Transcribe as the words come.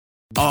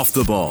Off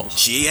the Ball.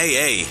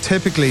 GAA.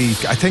 Typically,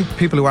 I think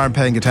people who aren't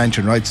paying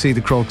attention, right, see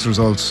the Crokes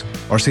results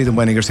or see them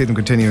winning or see them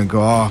continue and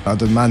go,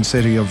 the Man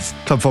City of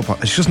club football.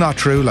 It's just not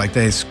true. Like,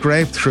 they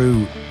scrape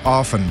through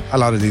often a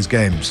lot of these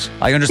games.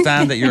 I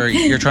understand that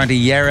you're trying to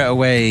Yera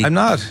away. I'm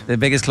not. The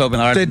biggest club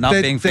in Ireland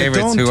not being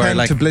favourites who are like... They don't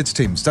tend to blitz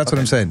teams. That's what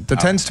I'm saying. There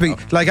tends to be...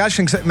 Like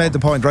Aisling made the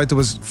point, right? There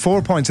was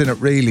 4 points in it,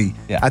 really,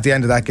 at the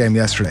end of that game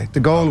yesterday.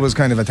 The goal was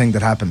kind of a thing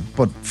that happened,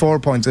 but 4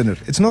 points in it.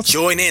 It's nothing.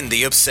 Join in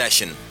the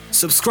obsession.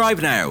 Subscribe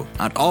now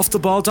at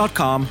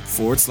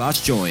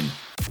offtheball.com/join.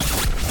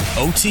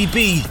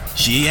 OTB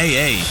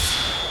GAA.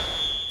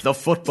 The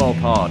Football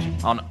Pod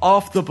on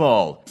Off the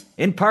Ball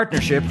in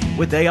partnership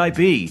with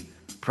AIB,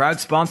 proud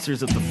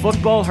sponsors of the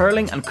Football,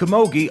 Hurling and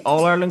Camogie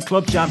All-Ireland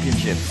Club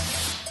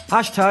Championships.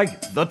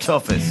 #the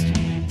toughest.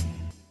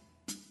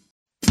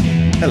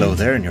 Hello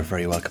there, and you're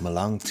very welcome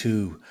along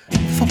to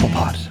Football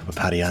Pod with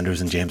Paddy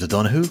Andrews and James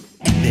O'Donoghue.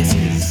 This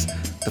is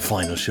the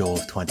final show of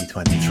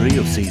 2023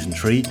 of Season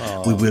 3.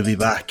 We will be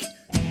back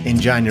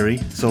in January,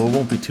 so it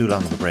won't be too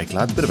long of a break,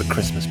 lads. Bit of a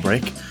Christmas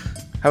break.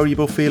 How are you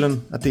both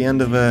feeling at the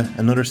end of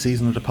another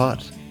season of the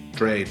pod?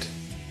 Drained.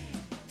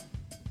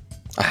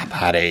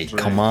 Paddy,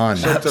 come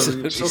on.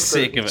 Absolutely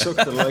sick of it. Suck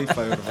the life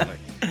out of it.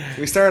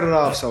 We started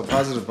off so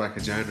positive back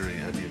in January,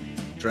 and you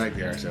dragged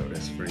the arse out of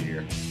this for a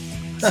year.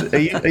 So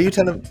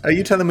are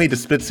you telling me the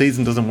split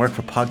season doesn't work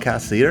for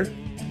podcasts either?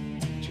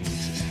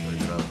 Jesus, I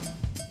don't know.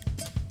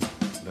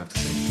 I'll have to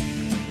see.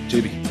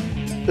 Jimmy,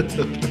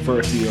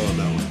 defer to you on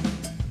that one.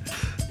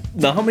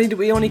 No, how many did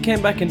we only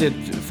came back and did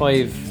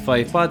five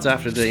pods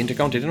after the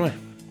intercounty, didn't we?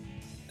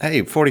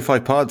 Hey,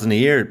 45 pods in a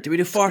year. Did we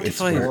do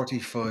 45?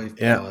 45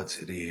 pods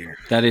in a year.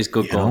 That is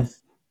good going.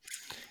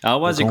 It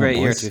was a great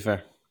year, to be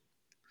fair.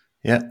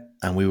 Yeah,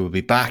 and we will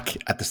be back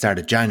at the start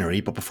of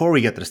January. But before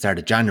we get to the start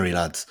of January,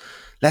 lads,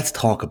 let's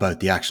talk about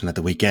the action at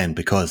the weekend,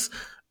 because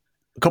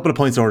a couple of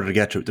points in order to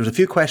get through. There's a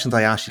few questions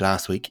I asked you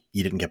last week.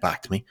 You didn't get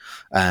back to me.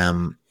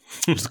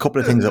 There's a couple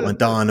of things that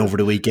went on over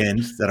the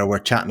weekend that are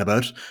worth chatting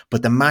about.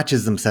 But the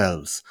matches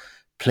themselves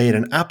played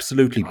in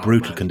absolutely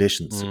brutal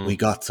conditions. We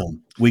got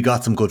some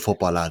good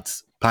football,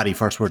 lads. Paddy,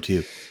 first word to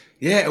you.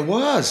 Yeah, it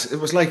was. It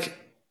was like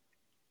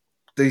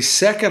the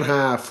second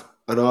half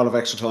and all of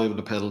extra time and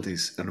the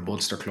penalties in the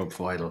Munster Club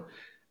final.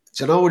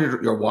 Do you know when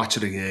you're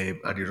watching a game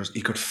and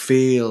you could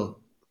feel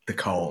the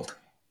cold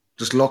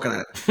just looking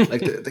at it,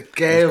 like the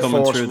gale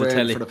force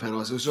rain for the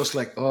penalties. It was just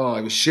like,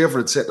 I was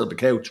shivering sitting on the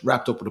couch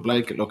wrapped up in a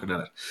blanket looking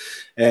at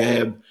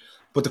it.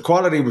 But the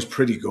quality was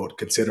pretty good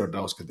considering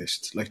those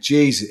conditions. Like,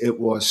 geez, it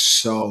was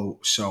so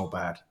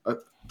bad.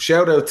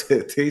 Shout out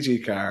to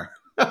TG Carr.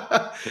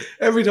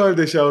 Every time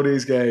they show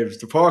these games,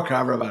 the poor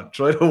cameraman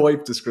trying to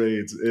wipe the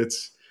screens,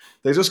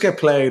 they just get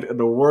played in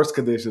the worst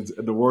conditions,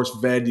 in the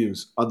worst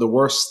venues, on the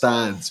worst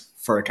stands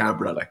for a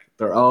camera. Like,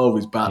 they're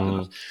always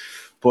battling it.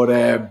 But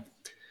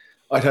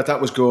I thought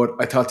that was good.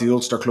 I thought the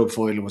Ulster Club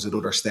final was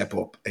another step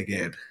up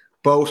again.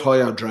 Both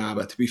high on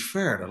drama. To be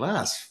fair, the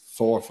last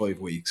 4 or 5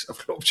 weeks of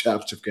club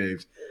championship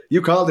games,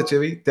 you called it,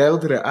 Jimmy,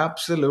 down to the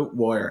absolute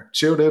wire.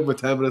 Tune in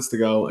with 10 minutes to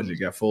go and you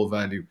get full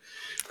value.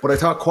 But I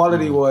thought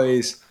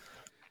quality-wise,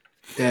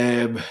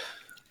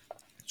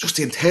 just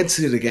the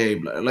intensity of the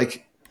game.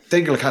 Like,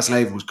 Dingle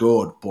Castlehaven was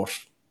good, but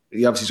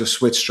he obviously just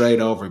switched straight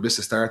over. He missed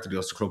the start of the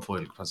Ulster Club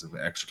final because of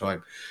the extra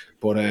time.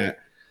 But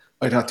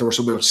I thought there was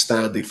some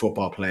outstanding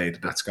football played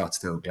in that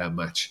Scotstown Glen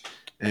match.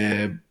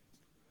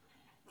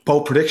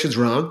 Both predictions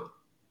wrong.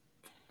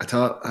 I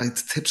thought I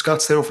tipped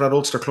Scotstown for that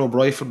Ulster Club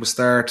right from the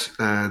start,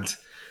 and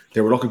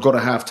they were looking good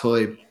at half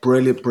time.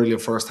 Brilliant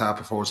first half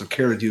performance. And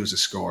Kieran Hughes'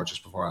 score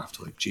just before half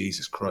time.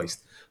 Jesus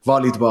Christ.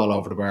 Volleyed the ball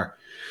over the bar.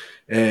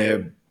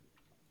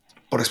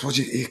 But I suppose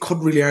you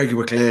couldn't really argue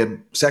with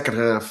Glen. Second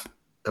half,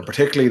 and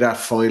particularly that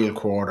final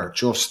quarter,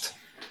 just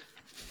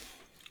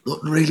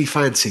nothing really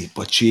fancy,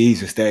 but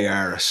Jesus, they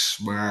are a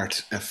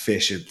smart,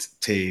 efficient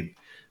team.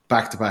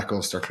 Back-to-back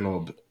Ulster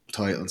Club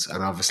titles,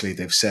 and obviously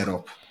they've set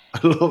up.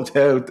 I loved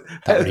how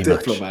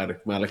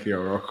diplomatic Malachi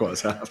O'Rourke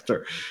was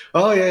after.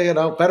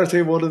 Better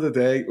team won of the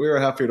day. We were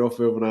happy enough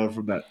moving on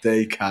from that.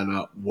 They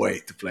cannot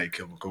wait to play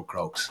Kilmacud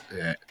Crokes.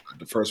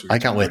 The first week. I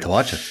can't wait to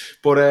watch it.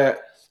 But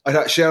I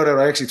thought, shout out,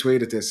 I actually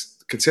tweeted this.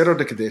 Considering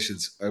the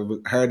conditions, I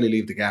would hardly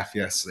leave the gaff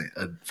yesterday,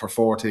 and for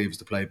 4 teams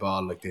to play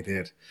ball like they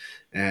did,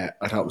 I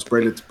thought it was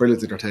brilliant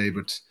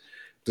entertainment.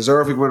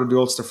 Deserving win in the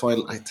Ulster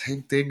final. I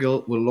think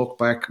Dingle will look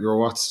back in the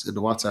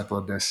WhatsApp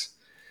on this.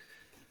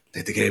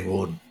 They had the game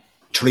won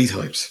 3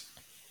 times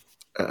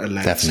and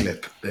let it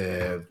slip.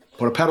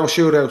 But a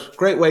penalty shootout,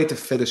 great way to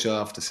finish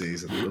off the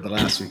season with the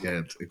last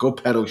weekend. A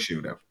good penalty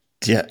shootout.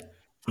 Yeah,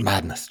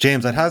 madness.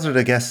 James, I'd hazard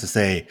a guess to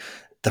say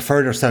the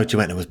further south you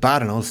went, it was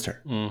bad in Ulster,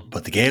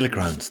 but the Gaelic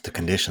grounds, the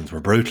conditions were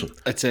brutal.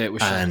 I'd say it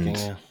was shocking,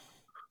 yeah.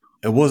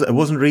 It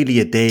wasn't really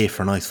a day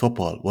for nice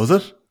football, was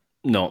it?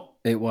 No,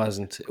 it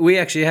wasn't. We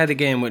actually had a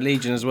game with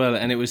Legion as well,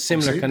 and it was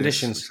similar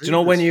conditions. Do you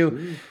know when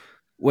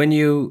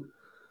you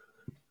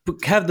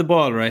have the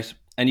ball, right,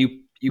 and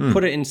you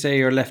put it in, say,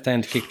 your left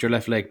hand kicked your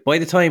left leg, by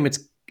the time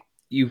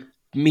you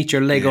meet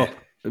your leg up,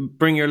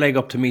 bring your leg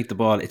up to meet the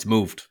ball, it's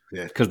moved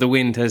because the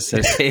wind has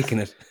taken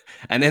it,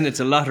 and then it's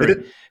a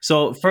lottery.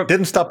 So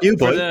didn't stop you,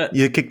 boy.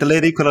 You kicked the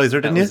late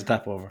equaliser, didn't you? That was a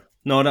tap over.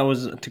 No, that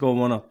was to go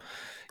 1 up.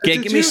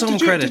 Give me some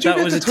credit.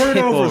 That was a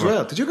turnover as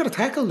well. Did you get a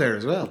tackle there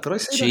as well? Did I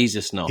say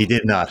Jesus, no. He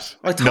did not.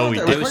 I thought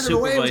I was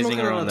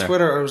supervising around there.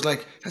 Twitter, I was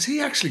like, has he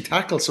actually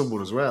tackled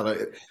someone as well? I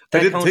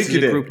didn't think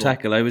he did. Group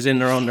tackle. I was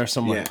in around there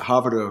somewhere. Yeah,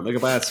 hovered like a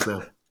bad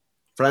smell.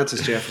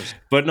 Francis Jefferson.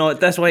 But no,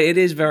 that's why it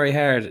is very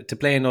hard to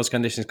play in those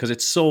conditions because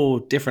it's so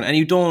different. And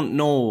you don't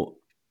know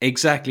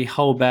exactly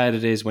how bad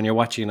it is when you're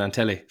watching it on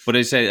telly. But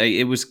I said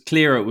it was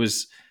clear it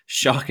was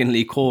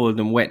shockingly cold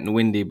and wet and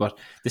windy, but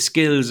the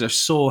skills are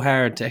so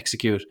hard to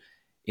execute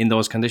in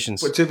those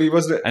conditions. But Jimmy,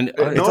 wasn't it? And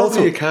it's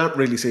also, you can't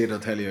really see it on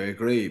telly, I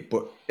agree.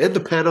 But in the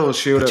penalty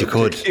shootout,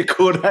 you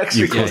could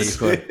actually. You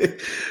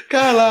could.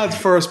 Callahan's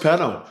first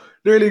penalty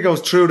nearly goes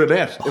through the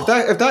net. If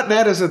that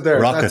net isn't there,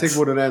 that thing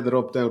would have ended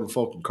up down in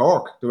fucking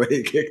Cork, the way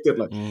he kicked it.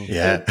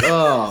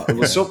 It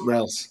was something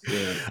else.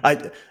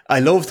 Yeah. I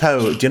loved how,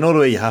 do you know the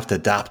way you have to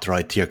adapt,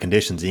 right, to your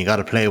conditions, and you got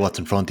to play what's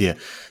in front of you.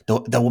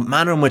 The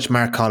manner in which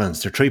Mark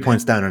Collins, they're 3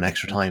 points down in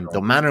extra time,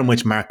 the manner in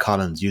which Mark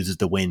Collins uses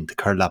the wind to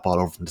curl that ball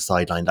over from the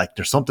sideline, like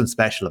there's something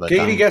special about that.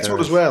 Geaney gets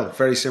one as well,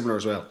 very similar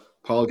as well.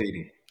 Paul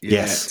Geaney.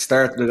 Yes.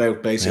 Starting it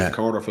out basically the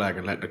corner flag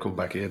and letting it come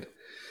back in.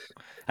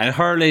 And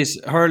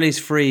Hurley's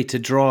free to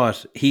draw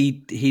it. He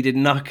did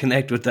not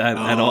connect with that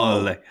at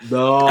all.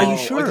 No. Are you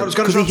sure?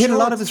 Because he hit a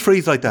lot of his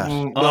frees like that.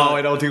 No,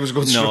 I don't think he was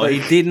going to strike. No, he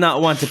did not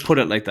want to put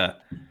it like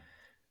that.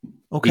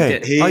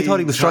 Okay. I thought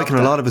he was striking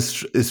a lot of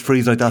his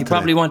frees like that. He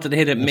probably wanted to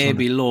hit it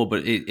maybe low,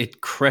 but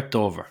it crept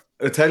over.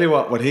 I'll tell you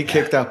what, when he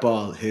kicked that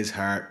ball, his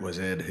heart was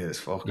in his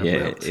fucking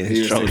mouth. He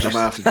was like, I'm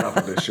after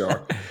dropping this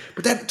short.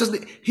 But then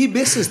he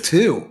misses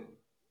 2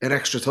 in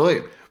extra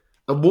time.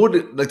 And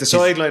one, like the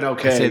sideline,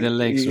 okay. I say the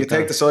legs you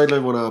take the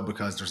sideline one on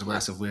because there's a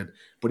massive wind.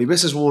 But he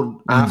misses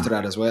one after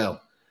that as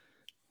well.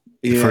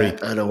 Yeah,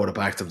 and I would have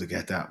backed him to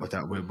get that with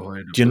that wind behind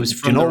him. Do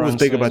you know what was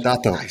big about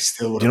that, though?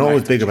 Do you know what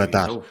was big about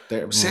that?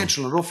 It was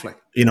central enough, like.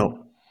 You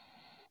know,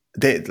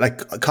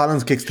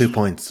 Collins kicks 2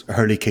 points,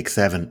 Hurley kicks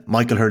 7,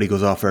 Michael Hurley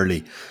goes off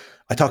early.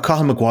 I thought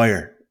Colin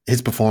Maguire,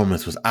 his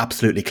performance was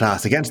absolutely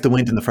class. Against the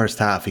wind in the first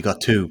half, he got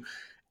 2.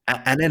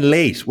 And then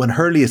late, when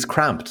Hurley is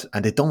cramped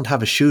and they don't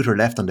have a shooter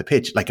left on the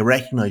pitch, like a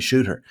recognised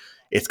shooter,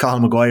 it's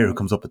Colin Maguire who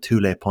comes up with 2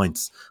 late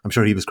points. I'm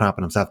sure he was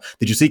cramping himself.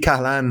 Did you see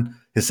Callahan,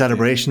 his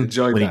celebration,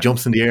 when he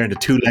jumps in the air and the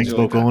 2 legs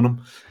both on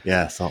him?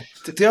 Yeah, so.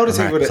 The only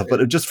thing with it.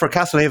 But just for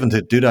Castlehaven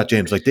to do that,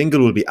 James, like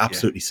Dingle will be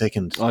absolutely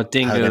sickened how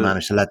they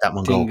managed to let that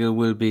one go. Dingle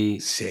will be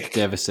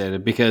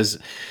devastated because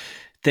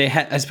they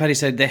had, as Paddy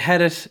said, they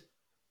had it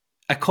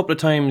a couple of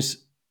times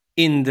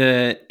in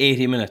the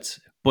 80 minutes.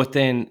 But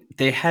then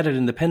they had it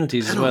in the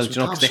penalties as well,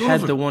 because they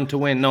had the one to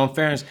win. Now, in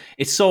fairness,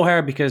 it's so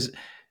hard because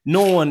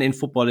no one in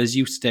football is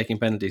used to taking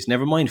penalties.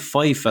 Never mind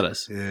 5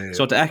 fellas. Yeah.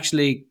 So to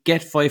actually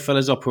get 5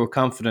 fellas up who are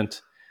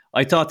confident,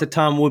 I thought that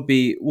Tom would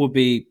be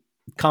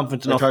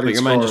confident enough, but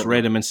your man just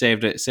read him and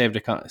saved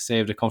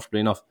it comfortably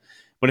enough.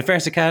 But in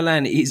fairness to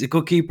Callahan, he's a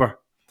good keeper.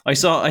 I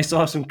saw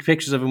some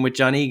pictures of him with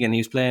John Egan. He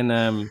was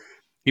playing.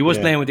 He was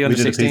playing with the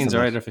under-16s or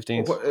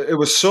under-15s. It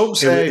was some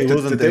save.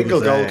 The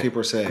Dingle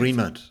goalkeeper save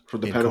Greenmount from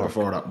the penalty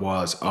before that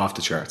was off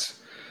the charts.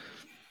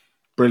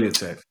 Brilliant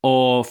save.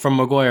 Oh, from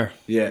Maguire.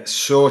 Yeah,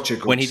 such a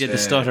good when he did the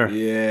stutter.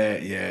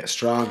 Yeah.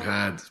 Strong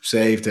hand.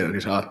 Saved it. And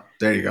he thought,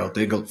 there you go,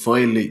 Dingle.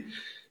 Finally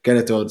get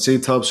it done. See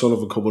Tom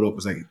Sullivan coming up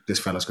was like, this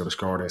fella's going to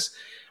score this.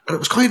 And it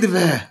was kind of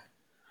it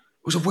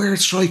was a weird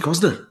strike,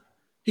 wasn't it?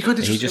 He kind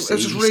of he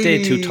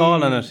stayed too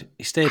tall on it.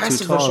 He stayed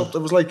too tall.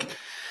 It was like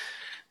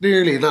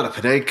nearly not a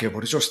Panenka,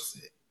 but it's just,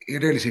 you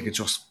nearly think it's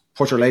just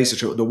put your laces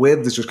through it. The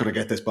wind is just going to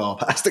get this ball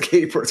past the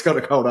keeper. It's going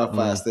to go that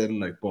fast in.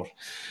 But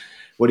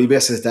when he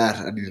misses that,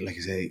 and like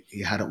you say,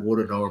 he had it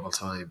won in normal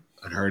time,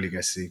 and Hurley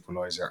gets the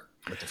equaliser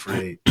with the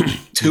free.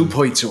 2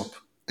 points up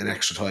in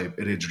extra time,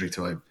 in injury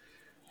time.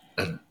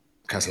 And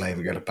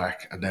Castlehaven get it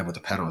back. And then with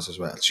the penalties as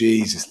well.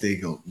 Jesus,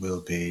 Dingle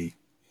will be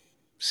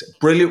a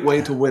brilliant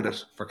way to win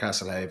it for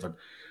Castlehaven,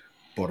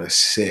 but a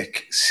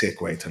sick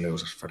way to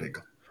lose it for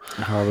Dingle.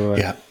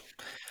 Yeah.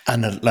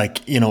 And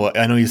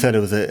I know you said it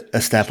was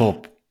a step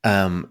up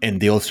in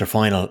the Ulster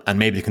final, and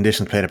maybe the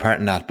conditions played a part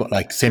in that. But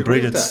like St.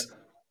 Bridget's,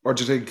 or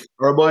do you think,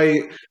 or am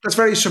I? That's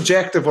very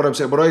subjective what I'm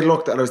saying. But I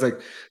looked at it, I was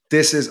like,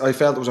 I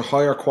felt it was a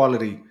higher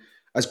quality,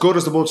 as good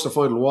as the Munster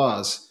final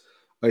was.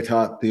 I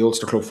thought the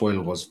Ulster Club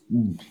final was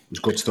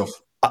good stuff.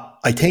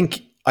 I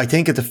think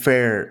it's a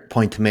fair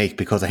point to make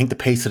because I think the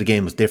pace of the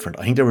game was different.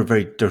 I think there were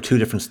 2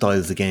 different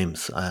styles of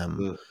games,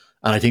 and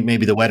I think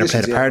maybe the weather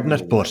played a part in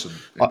it, but.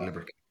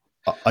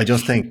 I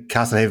just think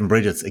Castlehaven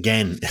Bridget's,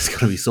 again, it's going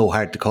to be so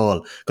hard to call.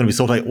 Going to be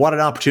so tight. What an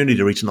opportunity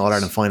to reach an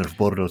All-Ireland final for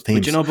both of those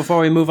teams. But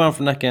before we move on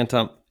from that game,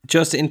 Tom,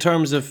 just in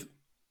terms of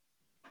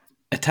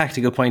a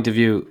tactical point of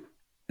view,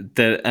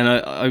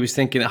 I was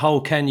thinking, how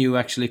can you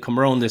actually come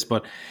around this?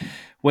 But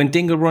when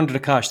Dingle were under the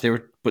cosh, they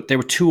were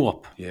 2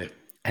 up. Yeah.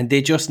 And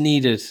they just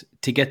needed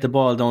to get the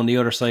ball down the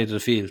other side of the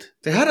field.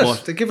 They had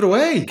it. They give it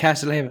away.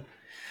 Castlehaven.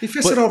 He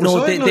fisted over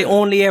no, they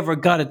only ever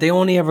got it. They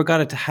only ever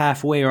got it to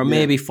halfway, or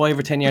maybe 5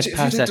 or 10 yards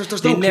past that.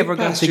 They never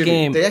got the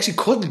game. They actually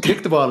couldn't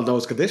kick the ball in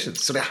those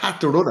conditions, so they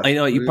had to run it. I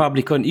know you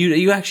probably couldn't.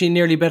 You actually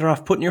nearly better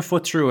off putting your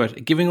foot through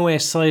it, giving away a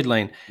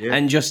sideline,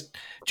 and just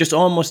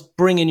almost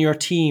bringing your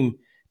team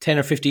 10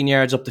 or 15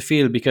 yards up the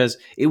field, because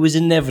it was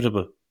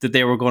inevitable that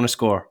they were going to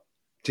score.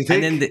 Do you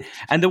think?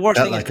 And the worst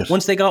thing is,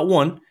 once they got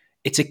one,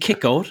 it's a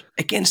kick out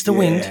against the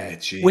wind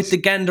with the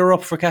gander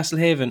up for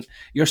Castlehaven.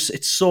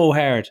 It's so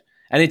hard.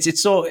 And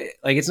it's so,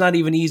 like, it's not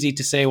even easy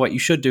to say what you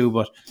should do,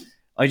 but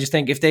I just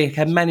think if they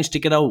had managed to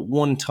get out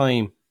one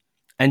time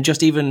and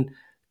just even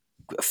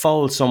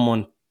foul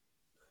someone,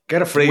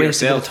 get a free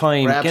yourself,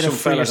 time, get a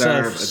free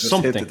yourself,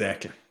 something. Hit the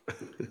deck.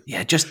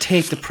 Yeah, just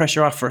take the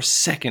pressure off for a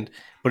second.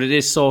 But it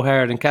is so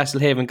hard, and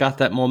Castlehaven got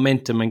that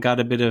momentum and got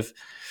a bit of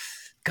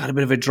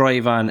a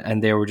drive on,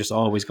 and they were just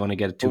always going to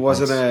get it 2 points.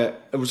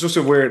 It was just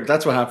a weird.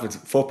 That's what happens.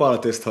 Football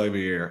at this time of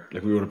year,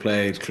 like we would have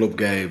played club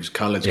games,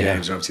 college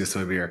games, obviously this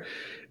time of year.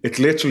 It's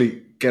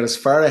literally get as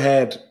far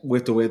ahead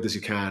with the wind as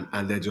you can,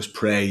 and then just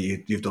pray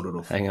you've done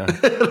enough. Hang on.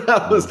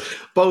 That was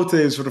both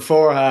teams for the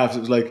 4 halves. It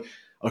was like,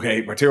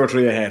 okay, we're 2 or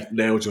 3 ahead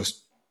now.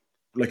 Just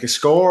like a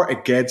score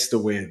against the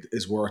wind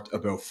is worth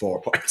about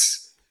 4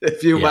 points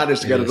if you manage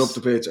to get it up the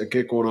pitch and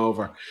kick one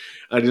over.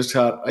 I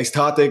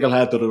thought Dingle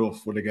had done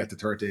enough when they get to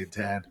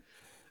 13-10,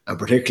 and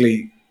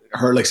particularly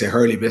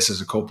Hurley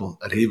misses a couple,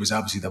 and he was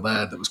obviously the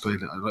man that was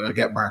kind of. I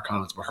get Mark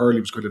Collins, but Hurley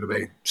was kind of the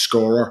main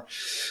scorer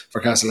for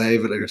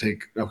Castlehaven, and I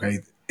think, okay,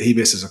 he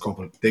misses a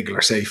couple. Dingle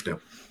are safe now.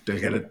 They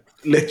get it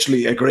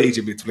literally agreed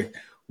to like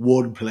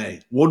one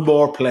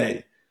more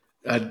play,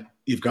 and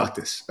you've got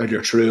this, and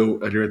you're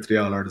through, and you're into the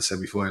All-Ireland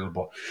semi-final.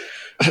 But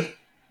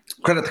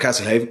credit to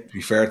Castlehaven, to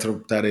be fair to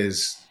them,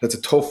 that's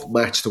a tough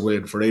match to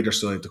win for either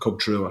side to come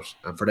through it,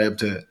 and for them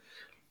to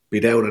be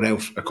down and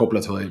out a couple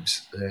of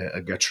times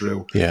and get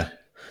through. Yeah.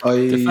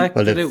 The fact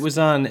that it was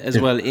on as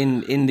well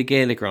in the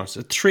Gaelic grounds,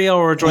 a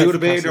 3-hour drive. You would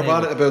have been your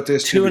bonnet about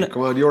this. Come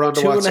on, you're on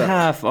the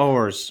 2.5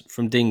 hours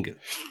from Dingle,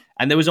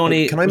 and there was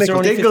only. Can I make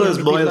Dingle is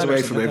miles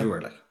away from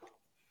everywhere? Like.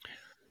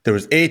 There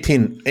was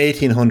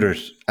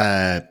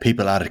 1,800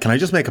 people at it. Can I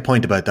just make a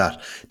point about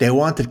that? They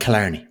wanted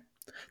Killarney.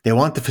 They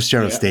wanted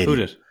Fitzgerald Stadium. Who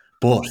did?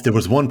 But there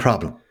was one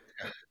problem.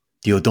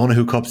 The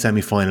O'Donoghue Cup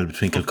semi-final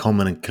between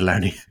Kilcummin and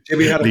Killarney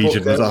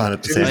Legion was on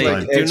at the same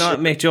time. Do not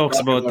make jokes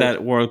about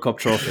that World Cup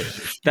trophy.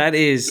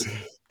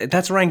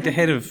 That's ranked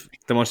ahead of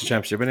the Munster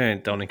Championship, but anyway,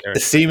 don't care.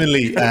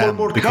 Seemingly,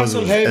 because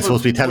it's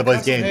supposed to be a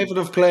televised game.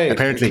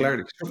 Apparently,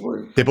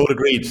 they both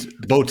agreed.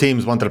 Both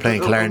teams wanted to play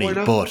in Killarney,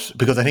 but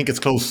because I think it's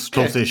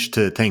close-ish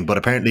to thing. But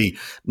apparently,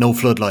 no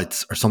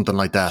floodlights or something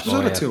like that. It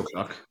was at 2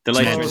 o'clock. The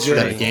lights were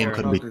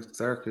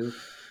the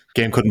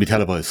game couldn't be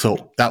televised.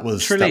 So that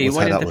was Tralee.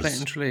 Why didn't they play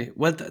in Tralee?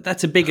 Well,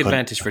 that's a big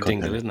advantage for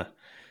Dingle, isn't it?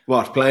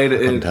 What, playing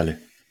it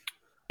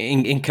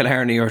in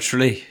Killarney or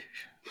Tralee?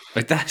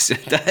 Like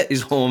that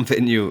is home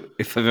venue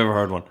if I've ever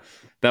heard one.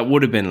 That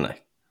would have been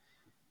like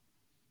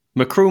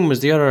Macroom was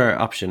the other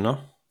option,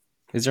 no?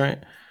 Is that right?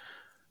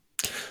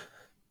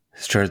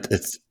 Sure,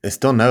 it's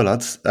done now,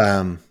 lads.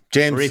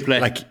 James,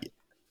 replay.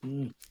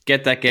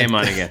 Get that game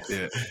on again.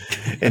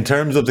 In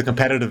terms of the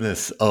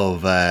competitiveness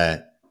of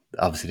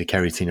obviously the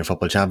Kerry Senior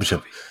Football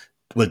Championship,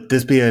 will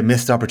this be a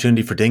missed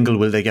opportunity for Dingle?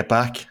 Will they get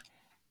back?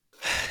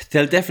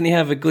 They'll definitely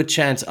have a good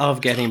chance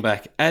of getting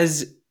back.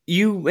 As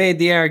you made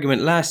the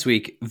argument last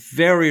week,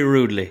 very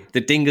rudely,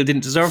 that Dingle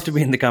didn't deserve to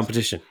be in the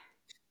competition.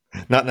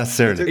 Not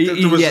necessarily.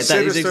 There was a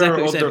sinister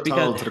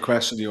undertone to the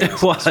question you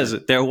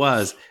asked. There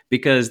was,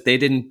 because they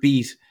didn't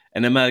beat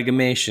an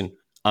amalgamation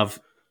of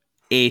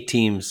 8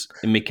 teams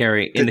in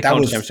McCarry in the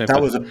county championship.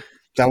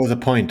 That was a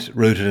point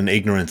rooted in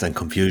ignorance and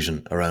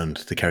confusion around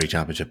the Kerry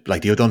Championship.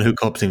 Like the O'Donoghue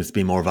Cup seems to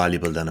be more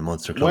valuable than a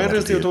Munster Club. When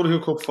is the O'Donoghue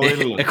Cup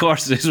final? Of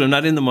course it is. We're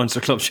not in the Munster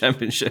Club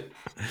Championship.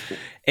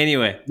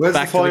 Anyway, when's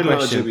back the final to the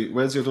question. Jimmy?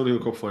 When's the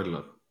O'Donoghue Cup final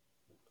on?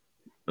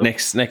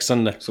 Next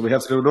Sunday. So we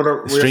have to do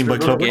another stream by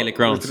club Gaelic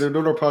grounds. We have to do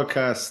another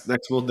podcast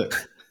next Monday.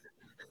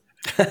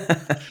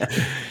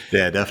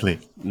 Yeah, definitely.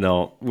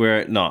 No,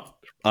 we're not.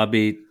 I'll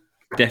be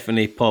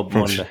definitely pub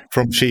Monday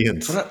from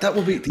Sheehan's. That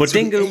will be. But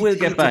Dingle will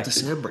get back.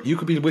 December. You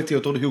could be with the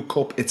O'Donoghue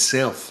Cup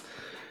itself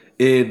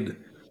in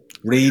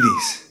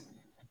Reedy's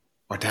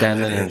or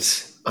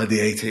Danlins on the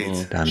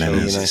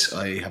 18th. Jesus,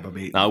 I have a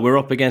meeting. No, we're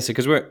up against it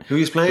because who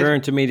is playing? We're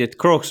intermediate.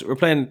 Crooks. We're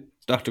playing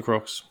Dr.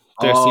 Crooks.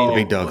 They're the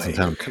big dogs in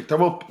town.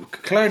 They're up.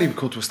 Clarity will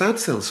come to a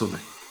standstill Sunday.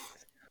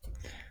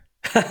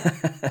 I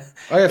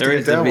have to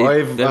get down.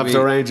 I have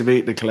to arrange a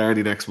meeting in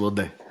Clarity next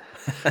Monday.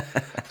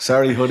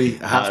 Sorry, honey.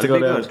 I have to go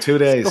down 2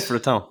 days. Go for the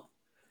town.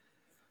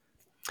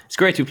 It's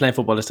great to be playing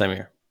football this time of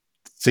year.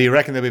 So you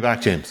reckon they'll be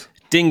back, James?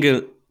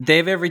 Dingle, they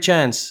have every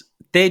chance.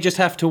 They just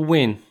have to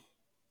win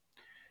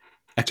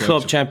a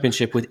club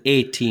championship with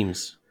 8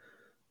 teams.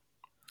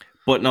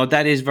 But no,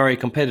 that is very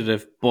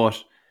competitive,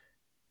 but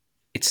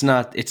it's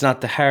not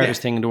the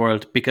hardest thing in the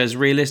world, because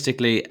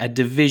realistically a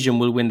division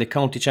will win the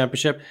county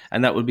championship,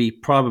 and that will be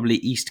probably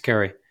East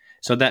Kerry.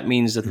 So that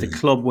means that the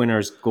club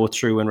winners go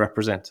through and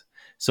represent.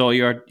 So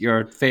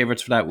your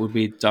favourites for that would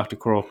be Dr.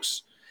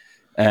 Crooks,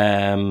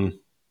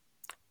 Dingle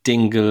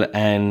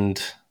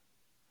and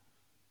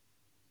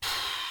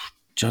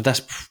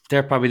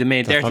they're probably the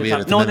main. They're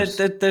the top.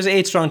 There's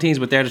 8 strong teams,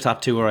 but they're the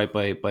top 2, all right,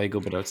 by a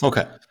good bit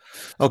outside.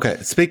 Okay.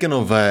 Speaking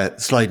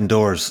of sliding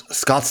doors,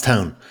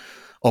 Scottstown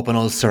up in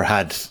Ulster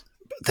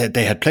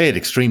they had played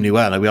extremely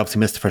well. Like, we obviously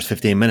missed the first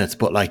 15 minutes,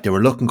 but like, they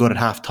were looking good at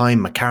half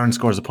time. McCarran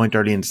scores a point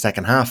early in the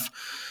second half.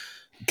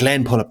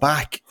 Glenn pull it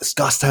back.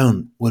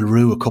 Scottstown will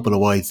rue a couple of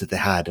wides that they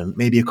had and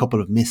maybe a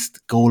couple of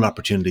missed goal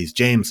opportunities.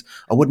 James,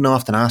 I wouldn't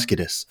often ask you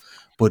this,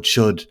 but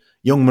should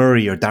young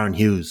Murray or Darren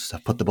Hughes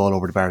have put the ball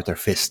over the bar with their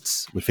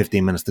fists with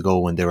 15 minutes to go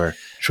when they were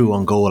through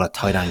on goal at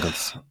tight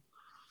angles?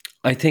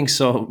 I think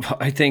so.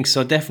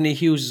 Definitely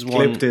Hughes is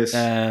one.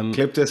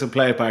 Clip this and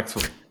play it back to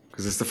him,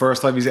 because it's the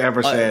first time he's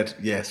ever said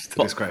yes to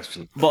this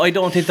question. But I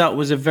don't think that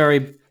was a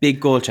very big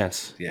goal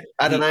chance. Yeah,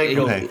 at an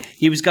angle.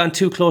 He was gone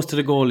too close to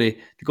the goalie.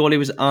 The goalie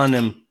was on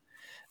him,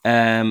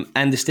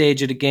 and the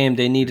stage of the game,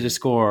 they needed a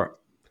score.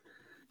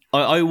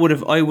 I would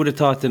have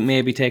thought that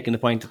maybe taking the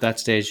point at that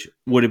stage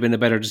would have been a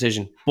better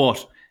decision.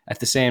 But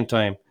at the same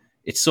time,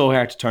 it's so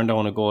hard to turn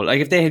down a goal.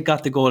 Like, if they had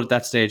got the goal at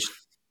that stage,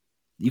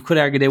 you could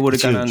argue they would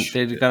have gone on.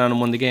 They'd gone on and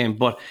won the game.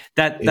 But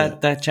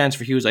that chance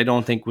for Hughes, I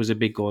don't think was a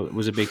big goal. It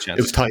was a big chance.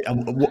 It was tight.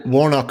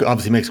 Warnock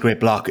obviously makes a great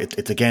block.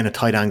 It's again a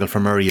tight angle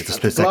for Murray. It's a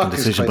split second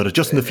decision, but it's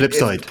just on the flip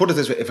side. Put it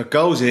this way: if it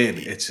goes in,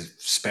 it's a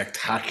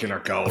spectacular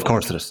goal. Of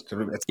course it is.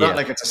 It's not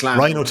like it's a slam.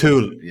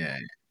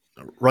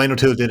 Ryan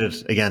O'Toole did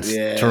it against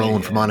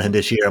Tyrone from Monaghan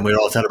this year, and we were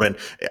all celebrating.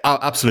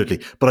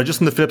 Absolutely. But I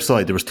just on the flip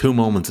side, there was 2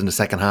 moments in the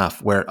second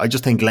half where I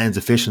just think Glenn's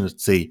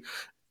efficiency,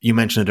 you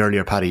mentioned it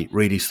earlier, Paddy,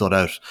 really stood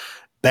out.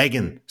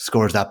 Began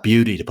scores that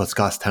beauty to put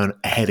Scottstown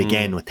ahead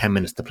again with 10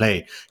 minutes to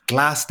play.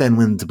 Glass then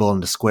wins the ball in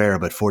the square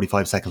about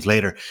 45 seconds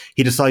later.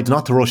 He decides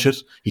not to rush it.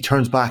 He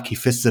turns back, he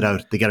fists it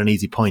out, they get an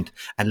easy point.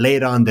 And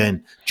late on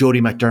then,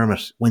 Jody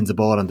McDermott wins the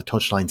ball on the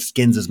touchline,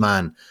 skins his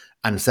man,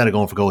 and instead of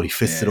going for goal, he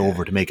fists it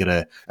over to make it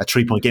a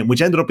 3-point game,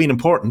 which ended up being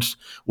important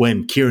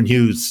when Kieran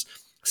Hughes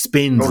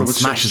spins and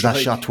smashes that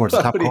shot towards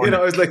the top corner.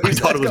 I was like, I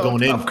thought it was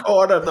going in. Top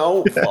corner,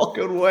 no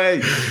fucking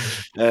way.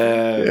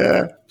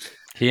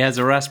 He has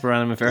a rasper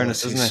on him, in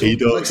fairness, doesn't he? He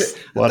does.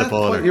 What a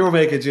baller. You were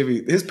making,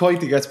 Jimmy, his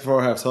point he gets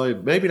before half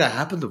time, maybe that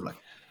happened to him, like,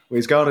 where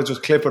he's going to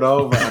just clip it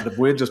over and the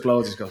wind just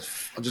blows. He goes,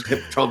 I'm just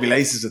throwing my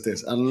laces at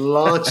this, and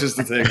launches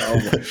the thing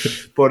over.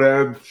 But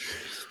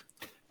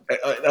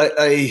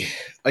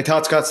I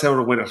thought Scottstown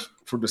would win it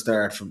from the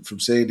start, from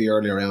seeing the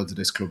earlier rounds of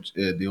this club,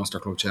 the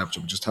Ulster Club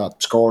Championship. I just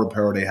thought scoring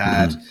power they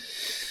had,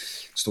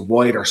 just the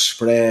wider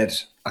spread.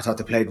 I thought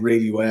they played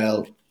really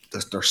well.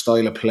 Their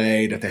style of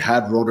play, that they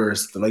had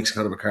runners, the likes of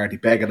Conor McCarthy.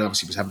 Began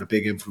obviously was having a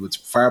big influence,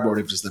 far more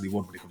influence than he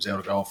would when he comes out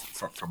of golf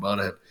for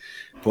Monaghan.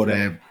 But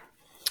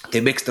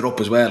they mixed it up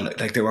as well.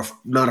 Like, they were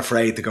not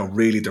afraid to go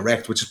really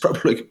direct, which is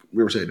probably, like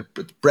we were saying, a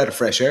breath of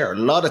fresh air. A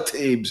lot of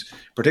teams,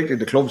 particularly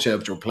the club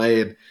championship, were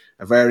playing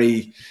a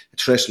very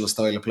traditional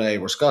style of play,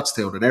 where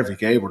Scottstown in every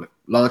game were like,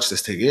 launch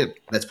this thing in.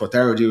 Let's put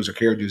Darren Hughes or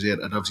Kieran Hughes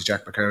in, and obviously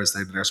Jack McCarran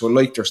standing there. So I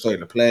liked their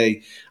style of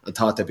play and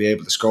thought they'd be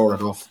able to score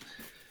enough.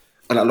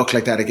 And it looked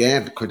like that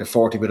again, kind of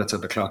 40 minutes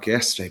on the clock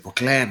yesterday. But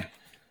Glenn,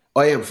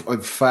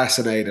 I'm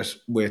fascinated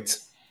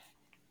with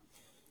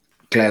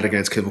Glenn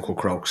against Kilmacud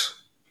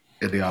Crokes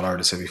in the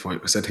All-Ireland semi-final,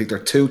 because I think they're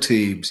 2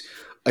 teams.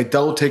 I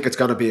don't think it's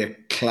going to be a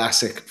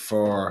classic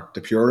for the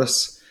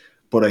purists,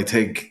 but I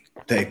think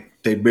they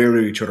mirror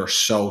each other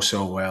so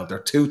well. They're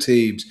 2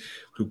 teams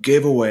who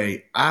give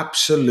away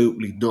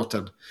absolutely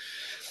nothing.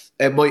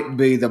 It mightn't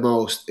be the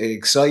most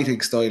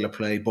exciting style of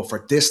play, but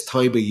for this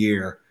time of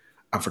year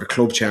and for the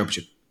club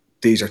championship,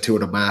 these are 2 of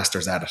the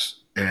masters at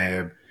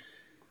it.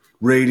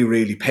 Really,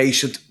 really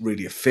patient,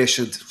 really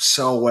efficient,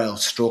 so well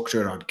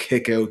structured on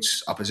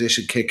kickouts,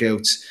 opposition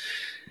kickouts.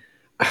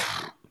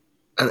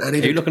 Are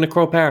you looking at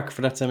Croke Park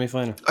for that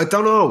semi-final? I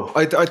don't know.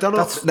 I don't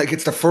know. Like,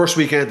 it's the first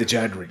weekend of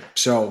January,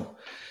 so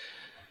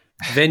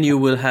venue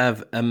will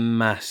have a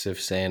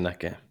massive say in that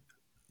game.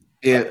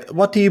 Yeah.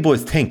 What do you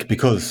boys think?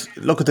 Because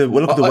look at the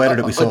weather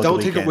that we saw. I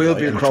don't think it will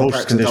be in Croke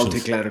Park, because I don't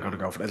think conditions. Glen are going to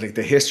go for it. Like,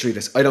 the history of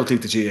this, I don't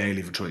think the GAA will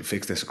even try and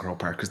fix this in Croke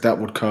Park, because that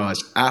would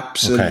cause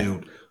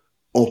absolute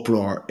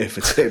uproar if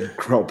it's in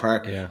Croke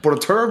Park. Yeah. But in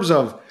terms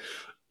of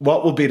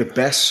what will be the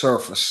best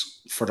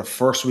surface for the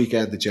first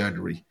weekend of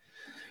January,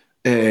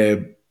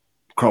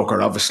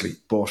 Croker obviously,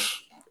 but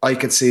I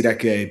could see that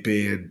game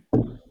being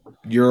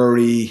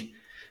Uri,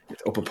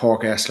 up at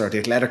Park Esler, the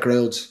athletic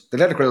grounds. The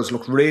athletic grounds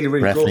look really,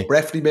 really good.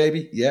 Breffni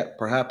maybe, yeah,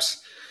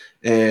 perhaps.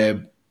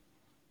 I'd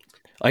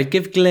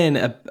give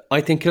Glen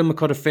I think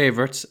Kilmacud are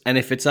favourites, and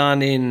if it's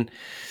on in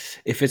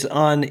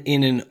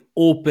an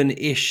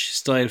open-ish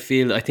style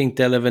field, I think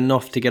they'll have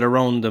enough to get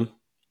around them.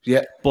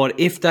 Yeah. But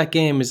if that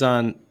game is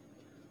on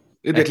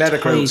in the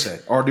athletic grounds,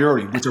 say, or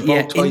Uri, which are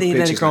both tight in the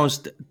athletic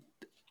grounds, now.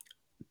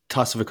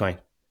 Toss of a coin.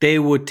 They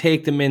would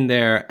take them in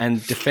there,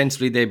 and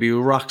defensively they'd be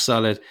rock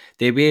solid.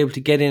 They'd be able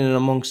to get in and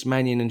amongst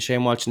Mannion and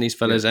Shane Walsh and these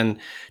fellas and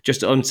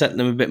just unsettle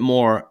them a bit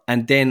more.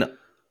 And then,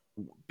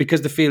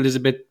 because the field is a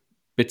bit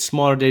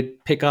smaller,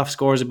 they'd pick off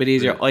scores a bit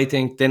easier. I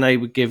think then I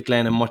would give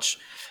Glen a much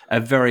a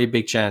very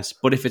big chance.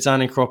 But if it's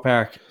on in Croke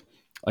Park,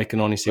 I can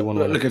only see one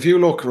winner. Look, if you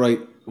look, right,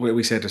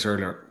 we said this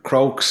earlier,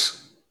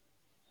 Crokes,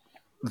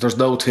 there's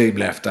no team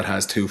left that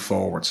has two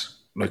forwards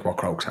like what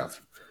Crokes have.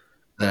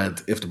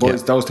 And if the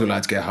boys, those two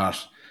lads get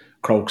hot,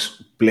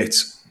 Crokes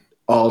blitz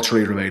all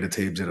three remaining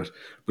teams in it.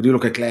 But you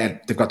look at Glen,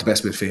 they've got the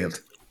best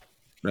midfield.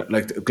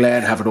 Like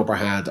Glen have an upper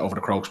hand over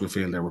the Crokes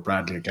midfield there with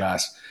Bradley and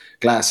Glass.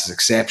 Glass is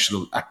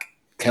exceptional at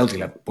county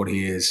level, but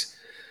he is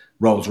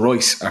Rolls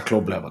Royce at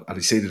club level, and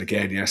he seen it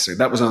again yesterday.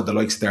 That was on the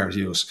likes of Darren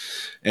Hughes.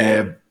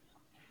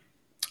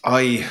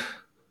 I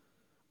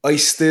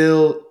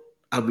still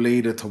am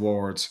leaning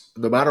towards,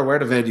 no matter where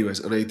the venue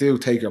is, and I do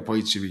take your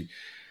point, Jimmy,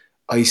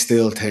 I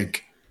still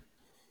think,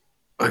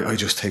 I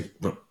just think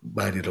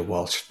Man United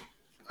Walsh.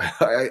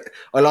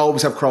 I'll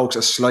always have Crokes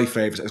as slight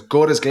favourites. As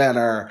good as Glen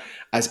are,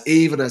 as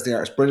even as they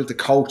are, as brilliant the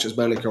coach as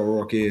Malik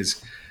O'Rourke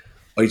is,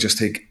 I just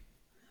think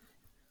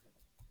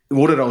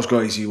one of those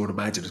guys you would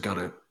imagine is going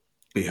to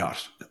be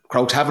hot.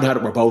 Crokes haven't had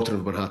it where both of them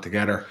have been hot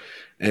together.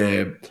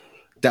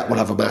 That will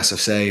have a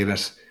massive say in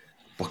it.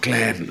 But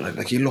Glen,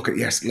 like you look at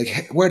yesterday,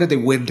 like where did they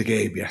win the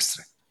game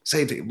yesterday?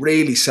 Same thing,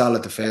 really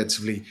solid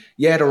defensively.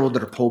 Yeah, they're under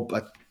the pump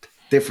at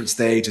different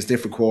stages,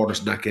 different quarters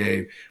in that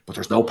game, but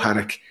there's no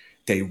panic.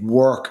 They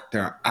work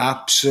their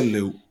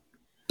absolute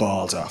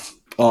balls off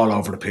all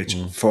over the pitch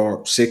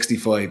for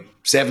 65,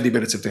 70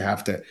 minutes if they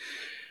have to.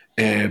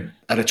 And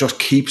it just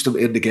keeps them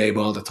in the game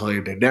all the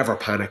time. They never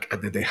panic.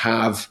 And then they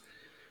have,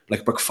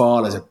 like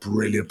McFall is a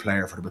brilliant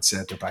player for them at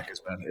centre back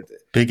as well.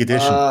 Big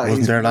addition,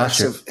 wasn't there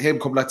last year? Him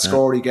coming that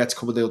score he gets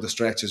coming down the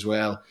stretch as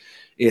well.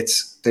 They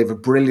have a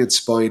brilliant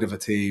spine of a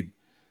team.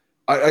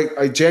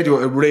 I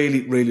genuinely,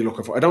 really, really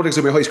looking for. I don't think it's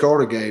going to be a high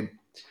scoring game.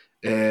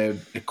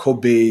 It could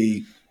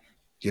be,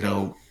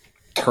 13-11.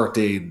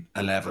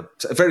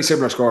 It's a very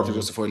similar score to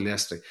just the final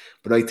yesterday.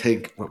 But I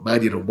think with Man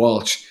United and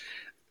Walsh,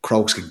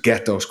 Crokes can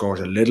get those scores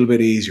a little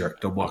bit easier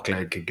than what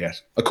Glen can get.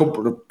 I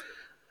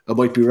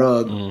might be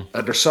wrong,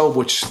 and there's so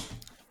much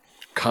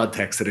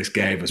context to this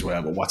game as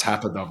well, but what's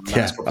happened on the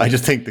last I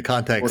just think the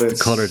context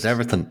colours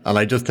everything, and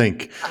I just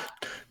think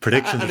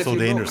predictions are so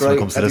dangerous when it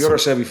comes to this. The other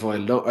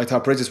semi-final, I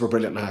thought Bridges were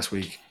brilliant last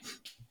week.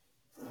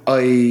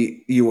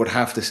 You would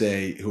have to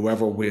say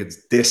whoever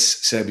wins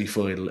this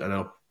semi-final, I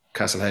know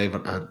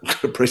Castlehaven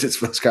and Bridges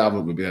from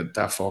Scotland would be a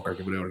daft fucker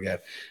coming out again.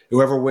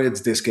 Whoever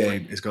wins this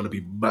game is going to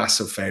be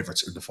massive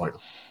favourites in the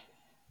final.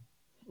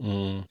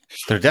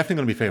 They're definitely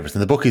going to be favourites,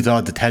 and the bookies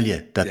ought to tell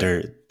you that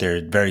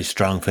they're very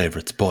strong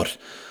favourites. But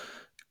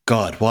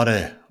God, what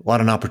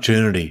an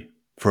opportunity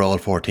for all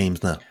four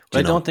teams now.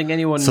 I don't think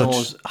anyone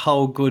knows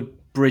how good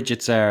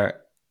Bridges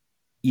are.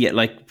 Yeah,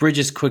 like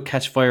Bridges could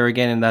catch fire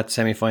again in that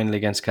semi-final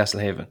against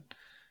Castlehaven.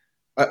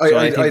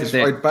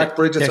 I'd back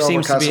Bridges over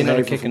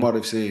Castlehaven from what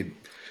I've seen.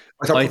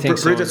 I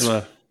think Bridges'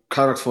 so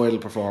Connacht final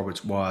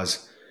performance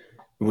was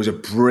a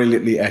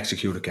brilliantly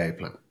executed game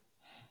plan.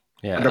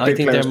 Yeah, I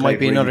think there might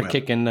be another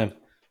kick in them.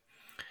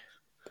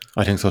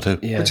 I think so too.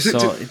 Yeah,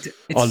 so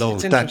although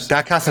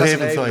that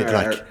Castlehaven side,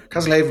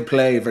 Castlehaven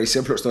play a very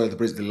similar style to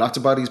Bridges. Lots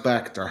of bodies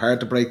back. They're hard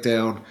to break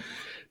down.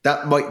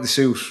 That mightn't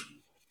suit.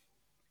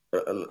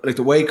 Like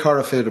the way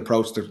Corofin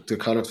approached the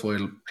Connacht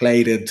final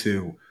played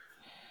into,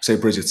 say,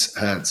 Bridges'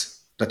 hands.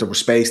 That there was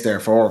space there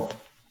for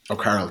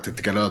O'Carroll to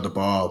get on the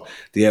ball,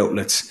 the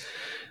outlets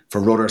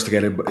for runners to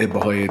get in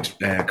behind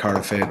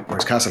Corofin.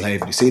 Whereas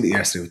Castlehaven, you seen it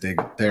yesterday.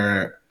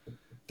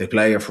 They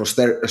play a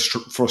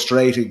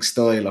frustrating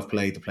style of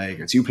play to play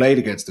against. You played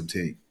against them,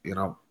 T.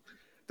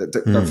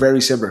 They're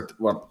very similar.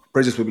 What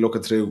Bridges will be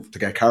looking to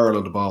get Carroll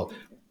on the ball,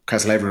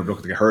 Castlehaven will be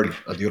looking to get Hurley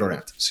on the other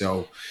end.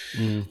 So,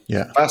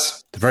 they're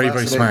very,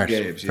 very smart,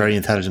 games, very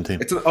intelligent team.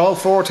 All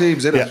four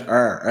teams in it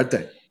aren't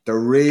they? They're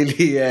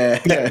really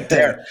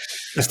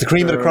it's the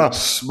cream of the crop.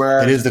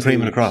 Smart. It is the cream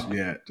of the crop.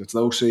 Yeah, there's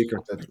no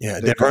secret that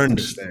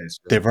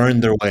they've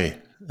earned their way,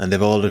 and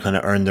they've all kind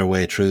of earned their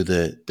way through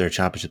their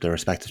championship, their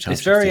respective championships.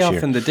 It's very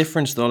often the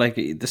difference, though, like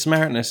the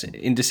smartness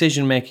in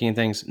decision making and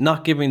things,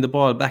 not giving the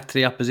ball back to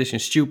the opposition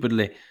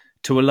stupidly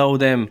to allow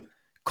them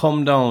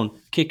come down,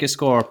 kick a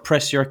score,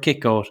 press your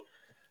kick out,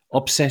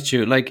 upset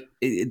you. Like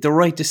the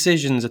right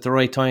decisions at the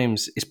right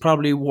times is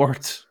probably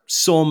worth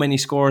so many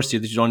scores to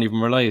you that you don't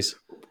even realise.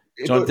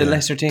 The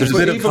lesser teams,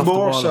 but even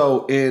more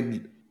so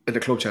in the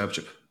club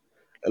championship.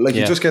 Like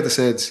you just get the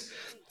sense.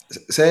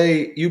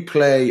 Say you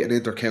play an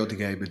inter-county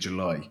game in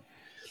July,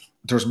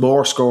 there's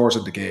more scores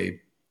in the game.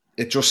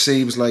 It just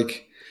seems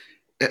like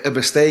a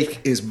mistake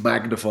is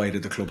magnified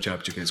in the club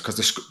championship games because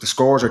the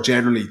scores are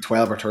generally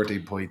 12 or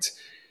 13 points.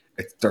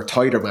 They're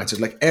tighter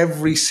matches. Like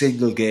every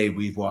single game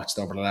we've watched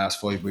over the last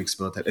 5 weeks,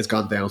 it's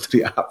gone down to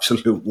the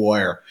absolute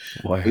wire.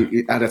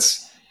 And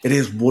it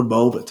is one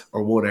moment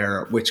or one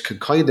error which can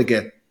kind of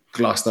get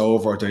glossed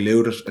over or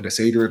diluted in a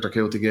senior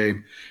inter-county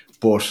game.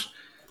 But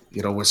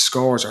when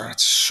scores are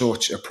at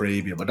such a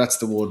premium, and that's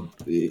the one,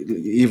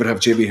 you even have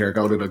Jimmy here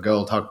going in a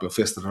goal talking about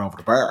fisting it over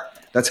the bar.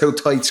 That's how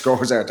tight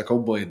scores are to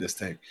come by in this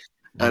thing.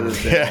 And it's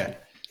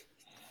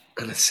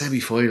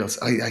semi-finals.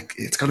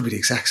 It's going to be the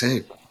exact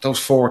same. Those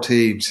four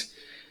teams,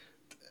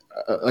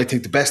 I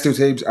think the best two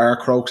teams are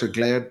Crokes and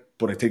Glen.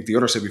 but I think the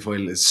other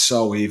semi-final is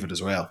so even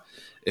as well,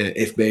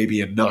 if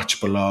maybe a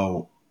notch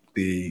below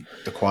the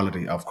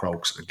quality of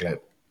Crokes and Glen.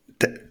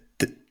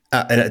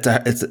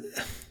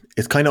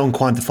 It's kind of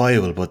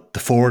unquantifiable, but the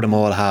four of them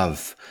all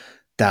have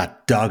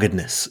that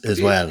doggedness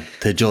as well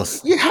to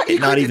just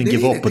not even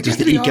give up, but just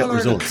to eke out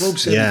results. Club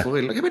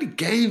semi-final. Like, how many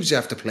games you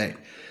have to play?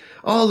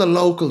 All the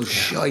local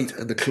shite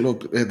in the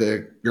club,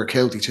 in your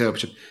county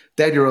championship.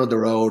 Then you're on the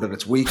road and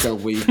it's week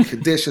on week.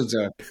 Conditions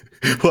are.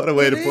 What a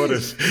way to put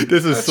it!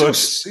 This is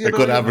such a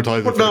good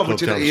advertisement for the club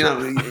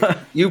championship.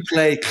 You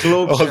play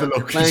club championship,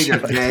 you're playing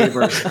your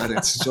neighbours, and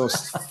it's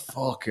just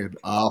fucking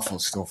awful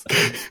stuff.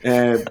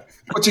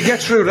 But you get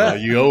through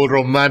that. You old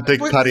romantic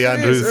Paddy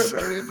Andrews.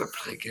 You're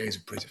playing games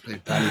in Bridge, you're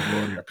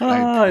playing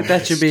Ballymun,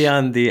 that should be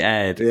on the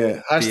ad.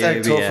 Yeah,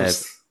 hashtag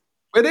toughest.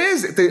 It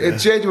is. It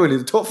genuinely,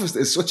 the toughest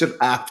is such an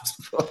apt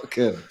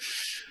fucking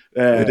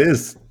it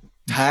is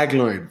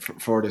tagline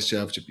for this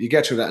championship. You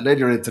get through that, and then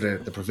you're into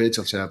the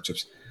provincial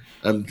championships,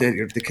 and then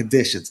you're the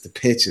conditions, the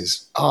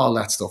pitches, all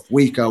that stuff,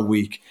 week on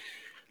week.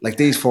 Like,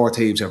 these four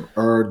teams have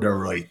earned their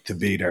right to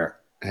be there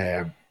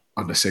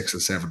on the 6th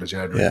and 7th of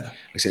January. Like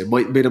I say, it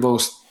mightn't be the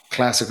most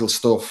classical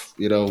stuff,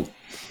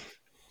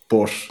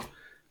 but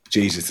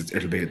Jesus,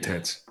 it'll be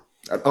intense.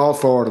 And all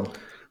four of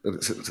them,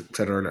 as I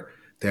said earlier,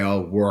 they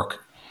all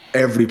work.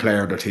 Every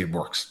player on their team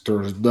works.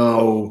 There's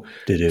no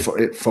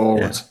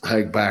forwards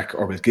hang back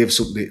or give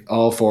something.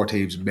 All four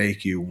teams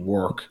make you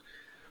work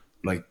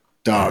like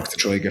dogs to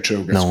try and get through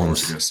and get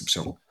scores against them.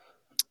 So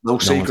no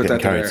secret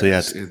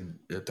that in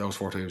those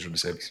four teams are in the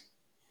semis.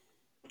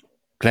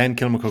 Glen,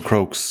 Kilmacud,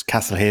 Crokes,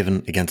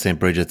 Castlehaven against St.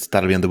 Bridget's.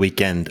 That'll be on the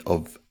weekend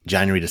of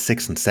January the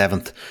 6th and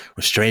 7th.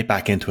 We're straight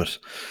back into it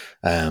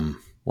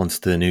once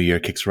the new year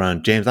kicks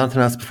around. James,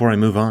 anything else before I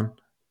move on?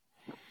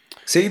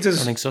 Seeds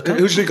is who's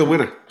the legal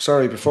winner?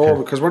 Sorry,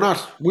 because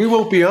we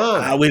won't be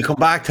on. We'll come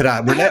back to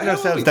that. We're letting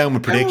ourselves down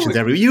with predictions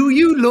every.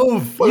 You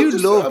love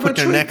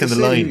putting your neck in the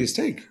line.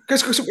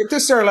 Because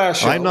this is our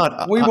last show. I'm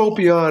not. We won't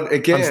be on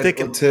again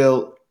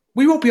until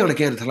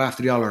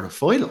after the All-Ireland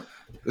final.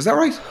 Is that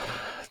right?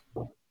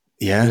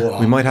 Yeah,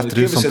 we might have to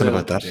do something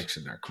about that.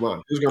 Come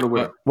on, who's going to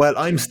win? Well,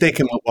 I'm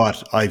sticking with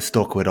what I've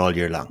stuck with all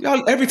year long.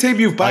 Yeah, every team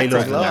you've backed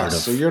has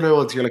lost, so you're now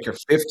on to your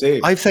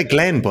 15th. I've said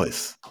Glen,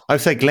 boys.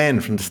 I've said Glen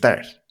from the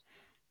start.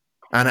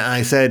 And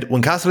I said,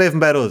 when Castlehaven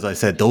bet us, I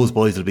said, those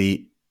boys will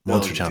be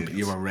Munster champions.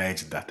 You were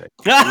raging that day.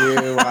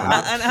 An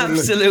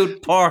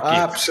absolute porky.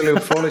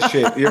 Absolute full of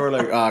shit. You were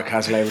like,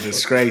 Castlehaven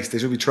disgrace. They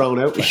should be thrown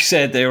out. You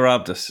said they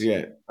robbed us. Yeah,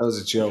 that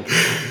was a joke.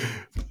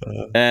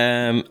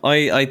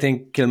 I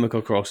think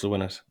Kilmacud Crokes will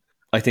win it.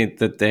 I think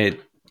that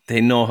they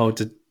know how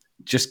to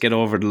just get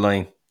over the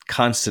line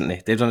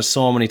constantly. They've done it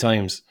so many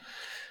times.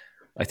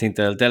 I think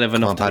they'll have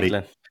enough to beat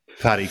Glen.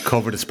 Paddy,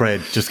 cover the spread.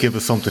 Just give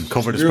us something.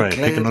 Cover the spread.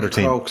 Pick another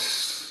team.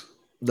 Crokes.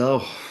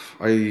 No,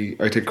 I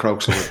think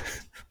Crokes will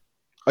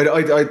win.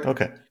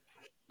 Okay.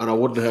 And I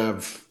wouldn't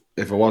have,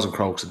 if it wasn't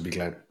Crokes, it'd be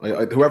Glen.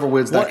 Whoever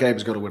wins that game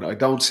is going to win. I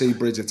don't see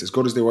Bridget's as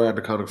good as they were in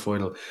the Connacht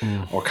final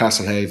or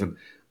Castlehaven.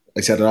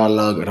 I said it all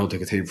along, I don't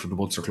think a team from the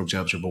Munster Club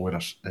Championship will win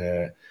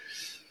it.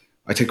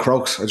 I think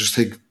Crokes, I just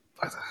think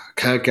I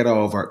can't get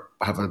over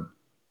having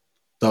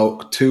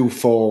two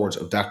forwards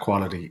of that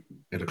quality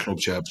in a club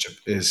championship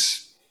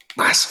is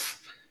massive.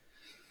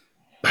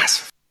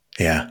 Massive.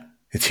 Yeah,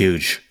 it's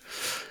huge.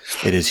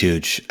 It is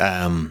huge.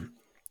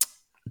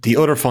 The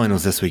other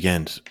finals this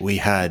weekend, we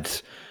had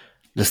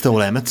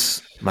Listowel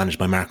Emmets, managed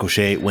by Mark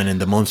O'Shea, winning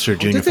the Munster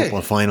Junior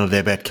Football Final.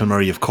 They bet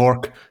Kilmurray of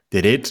Cork.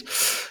 They did.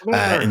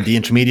 In the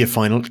intermediate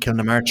final,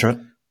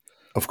 Kilnamartyra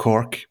of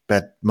Cork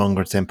bet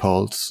Munger St.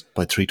 Paul's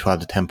by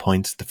 3-12 to 10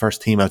 points. The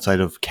first team outside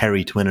of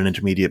Kerry to win an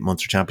intermediate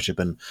Munster Championship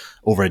in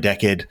over a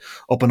decade.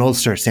 Up in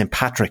Ulster, St.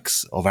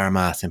 Patrick's of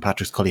Armagh, St.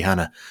 Patrick's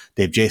Cullyhanna.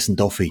 They have Jason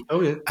Duffy.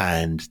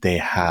 And they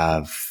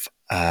have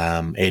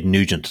Aidan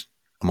Nugent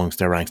amongst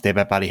their ranks. They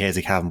bet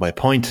Ballyhazy Cavan by a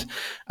point.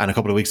 And a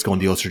couple of weeks ago in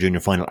the Ulster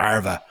Junior Final,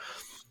 Arva,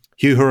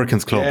 Hugh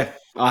Hurricanes Club,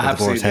 I have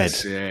seen head.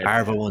 This. Yeah.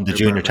 Arva won the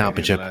Junior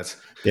Championship.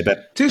 They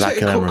bet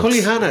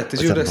Cullyhanna.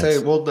 Did you say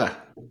won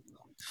that?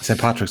 St.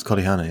 Patrick's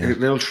Cullyhanna. Yeah. A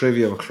little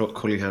trivia with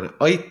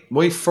Cullyhanna.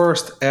 My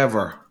first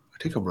ever,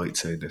 I think I'm right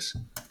saying this,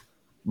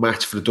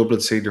 match for the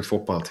Dublin senior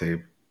football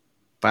team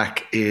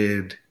back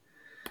in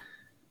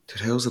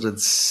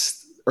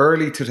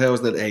early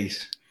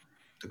 2008.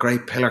 The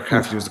great Pillar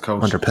Caffrey was the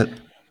coach. Under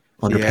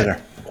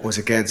Pillar. Was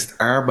against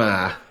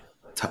Armagh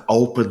to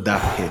open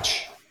that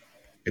pitch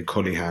in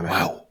Cullyhanna.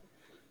 Wow.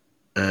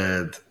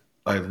 And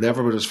I've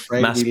never been as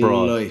afraid in my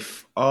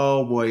life.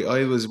 Oh boy,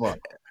 I was what?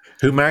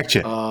 Who marked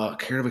you?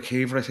 Kieran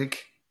McKeever, I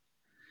think.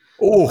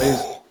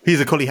 Oh,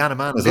 he's a Cullyhanna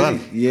man as well.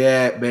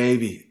 Yeah,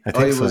 maybe.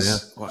 I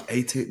was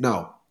 18?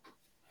 No.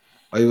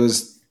 I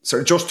was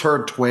just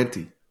turned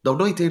 20. No,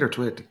 19 or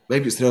 20.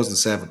 Maybe it's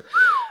 2007.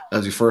 That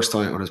was the first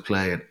time I was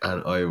playing,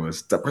 and I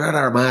was that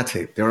Armagh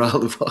team. They were all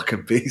the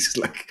fucking beasts.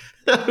 Like,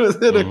 I was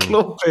in a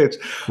club pitch.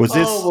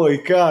 Oh my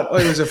God,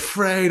 I was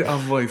afraid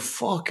of my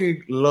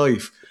fucking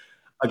life.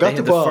 I got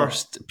the ball.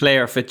 first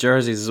player fit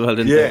jerseys as well,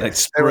 didn't they? Like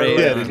sprayed.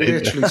 They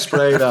literally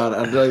sprayed on,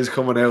 and I was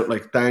coming out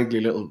like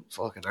dangly little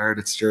fucking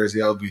Arnott's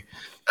jersey on me.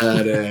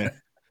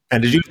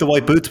 And did you have the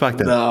white boots back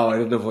then? No, I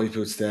didn't have white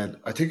boots then.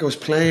 I think I was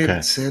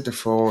playing centre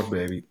forward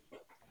maybe.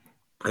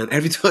 And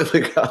every time I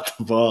got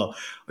the ball,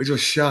 I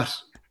just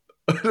shot.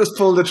 I just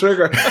pulled the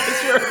trigger. I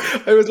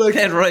swear, I was like,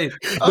 dead right.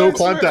 No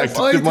contact. If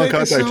I take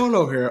a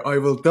solo here, I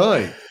will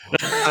die.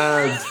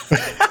 And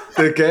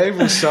the game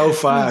was so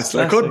fast.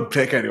 I couldn't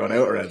pick anyone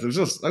out or anything. I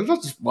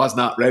just was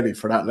not ready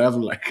for that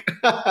level. Like,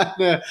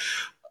 I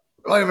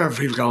remember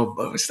people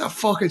going, "It's not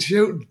fucking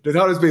shooting." They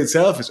thought I was being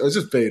selfish. I was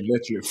just being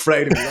literally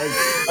afraid of my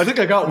life. I think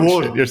I got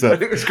one. I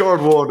think I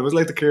scored one. It was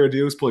like the Kieran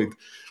Hughes point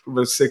from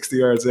about 60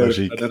 yards out,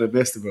 and then I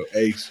missed about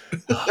 8.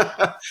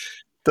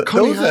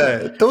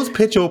 Those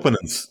pitch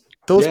openings.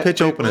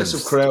 Pitch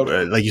openings, crowd.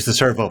 Like used to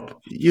serve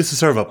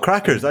up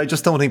crackers. I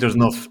just don't think there's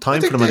enough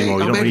time for them anymore.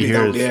 You don't really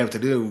hear it. They have to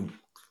do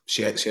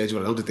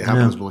schedule. I don't think they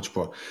happen as much.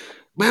 But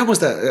when was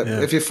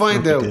that? If you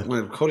find out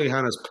when Cully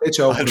Hannah's pitch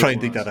opening, I'll try and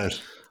dig that out.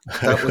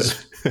 That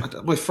was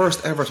my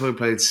first ever time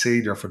playing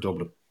senior for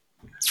Dublin.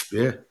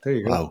 Yeah, there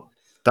you go. Wow,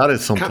 that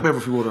is something. Can't remember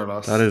if we won or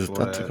lost.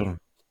 That's a good one.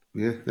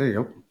 Yeah, there you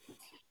go.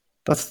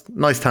 That's a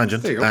nice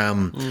tangent.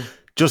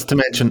 Just to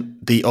mention,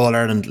 the All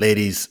Ireland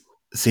ladies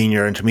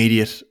senior,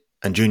 intermediate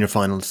and junior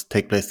finals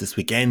take place this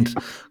weekend.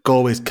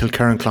 Galway's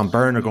Kilkerran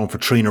Clonberne are going for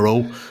 3 in a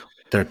row.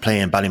 They're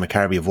playing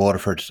Ballymacarby of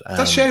Waterford.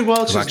 That's Shane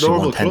Walsh's actually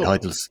normal won 10 club.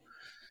 titles.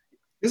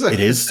 Is it? It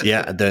is,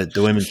 yeah.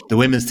 The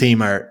women's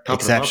team are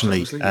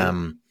exceptionally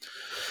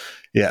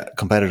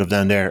competitive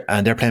down there.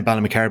 And they're playing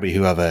Ballymacarby,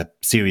 who have a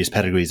serious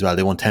pedigree as well.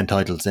 They won 10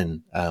 titles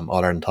in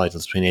All Ireland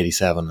titles between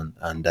 87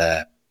 and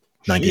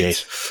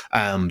 98.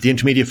 The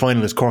intermediate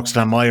final is Cork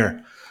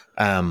Slanmire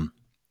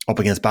up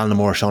against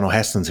Ballinamore, Sean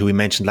O'Heston's, who we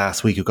mentioned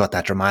last week, who got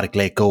that dramatic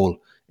late goal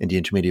in the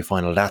intermediate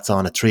final. That's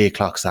on at 3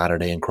 o'clock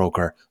Saturday in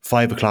Croker.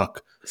 5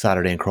 o'clock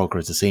Saturday in Croker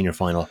is the senior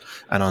final.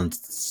 And on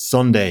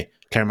Sunday,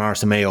 Clare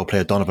Morris and Mayo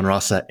play Donovan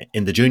Rossa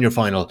in the junior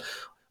final.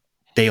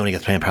 They only get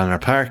to play in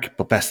Parliament Park,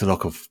 but best of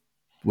luck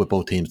with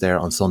both teams there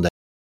on Sunday.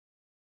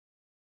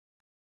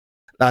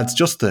 Lads,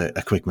 just a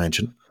quick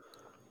mention.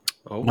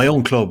 My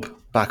own club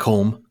back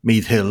home,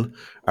 Meath Hill,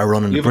 are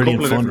running a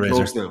brilliant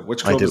fundraiser.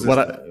 Which club is this?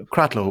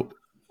 Cratloe,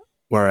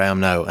 where I am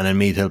now, and then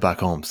Meath Hill back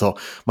home. So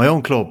my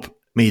own club,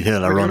 Meath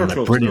Hill, are running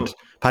a brilliant...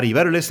 Paddy, you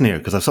better listen here,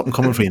 because I've something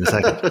coming for you in a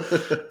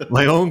second.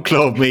 My own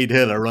club, Meath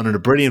Hill, are running a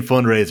brilliant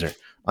fundraiser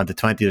on the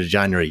 20th of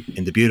January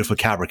in the beautiful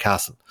Cabra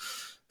Castle.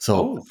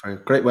 So,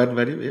 great wedding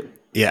venue.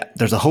 Yeah,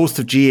 there's a host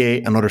of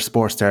GA and other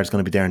sports stars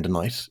going to be there in the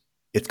night.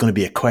 It's going to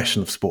be a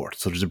question of sport.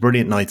 So there's a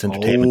brilliant night's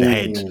entertainment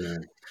ahead.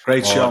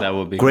 Great show. That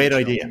would be great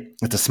idea.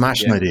 It's a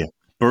smashing idea.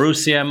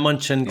 Borussia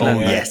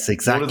Mönchengladbach. Yes,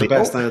 exactly. One of the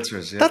best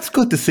answers. Yeah. That's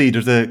good to see.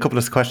 There's a couple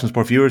of questions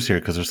for viewers here,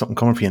 because there's something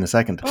coming for you in a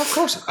second. Oh, of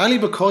course. Ali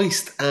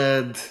McCoist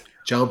and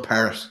John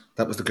Parrott.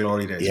 That was the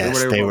glory days.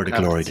 Yes, they were the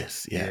glory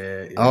days.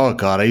 Yeah. Oh,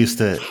 God. I used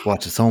to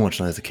watch it so much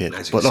when I was a kid.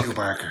 But look, Sue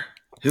Barker.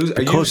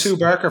 Are you Sue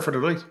Barker for the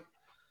night?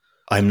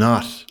 I'm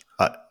not.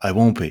 I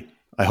won't be.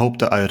 I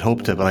would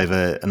hope to, but I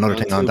have another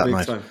thing on that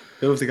night. Time.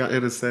 Who have they got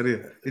in instead of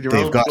you?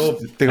 They've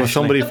got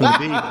somebody from the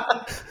league.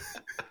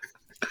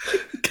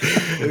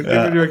 They've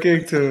given you a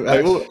gig to.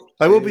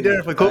 I will be there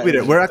if I could be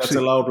there. That's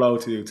a low blow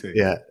to you too.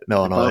 Yeah,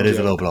 no, it is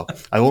a low blow.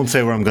 I won't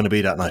say where I'm going to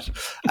be that night.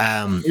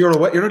 You're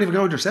not even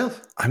going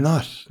yourself. I'm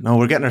not. No,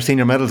 we're getting our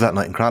senior medals that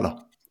night in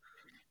Cratloe.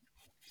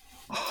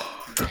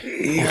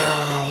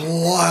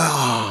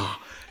 Wow.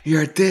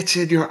 You're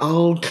ditching your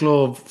old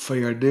club for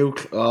your new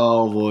club.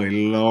 Oh, my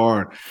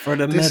Lord. For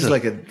the This medal. is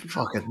like a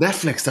fucking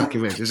Netflix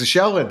documentary. There's a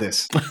show in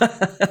this.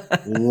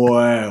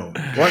 Wow.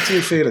 What do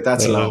you feel that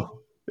that's low?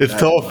 It's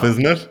tough,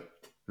 isn't it?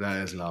 That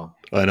is low.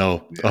 I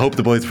know. I hope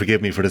the boys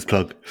forgive me for this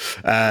plug.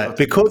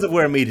 Because of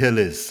where Meath Hill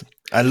is,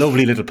 a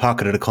lovely little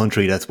pocket of the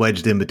country that's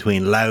wedged in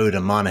between Louth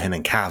and Monaghan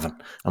and Cavan.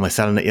 Am I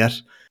selling it yet?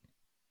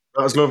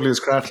 Not as lovely as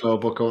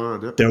Cratloe, but go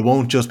on. Yeah. There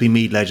won't just be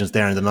Meath legends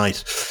there in the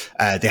night.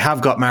 They have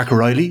got Mark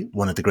O'Reilly,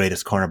 one of the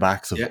greatest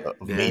cornerbacks of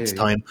Meath's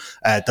time.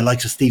 The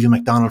likes of Stevie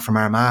McDonald from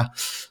Armagh,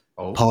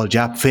 Paul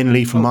Japp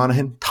Finlay from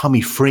Monaghan,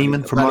 Tommy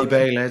Freeman from Monaghan.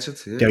 Bay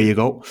legend. Yeah. There you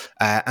go.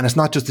 And it's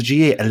not just the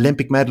GA.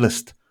 Olympic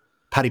medalist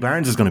Paddy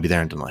Barnes is going to be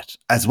there in the night,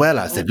 as well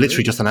as they've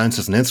literally just announced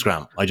this on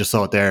Instagram. I just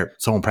saw it there,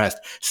 so impressed.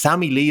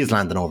 Sammy Lee is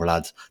landing over,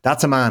 lads.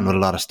 That's a man with a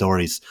lot of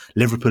stories.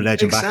 Liverpool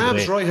legend Big back Sam's in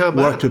the day. right-hand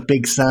Worked man. with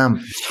Big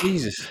Sam.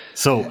 Jesus.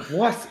 So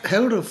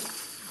How the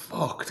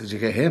fuck did you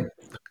get him?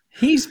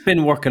 He's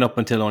been working up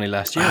until only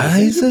last year.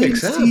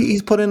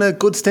 he's put in a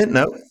good stint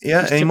now.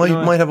 Yeah, and he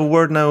might have a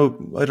word now.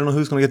 I don't know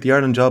who's going to get the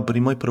Ireland job, but he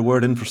might put a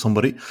word in for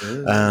somebody.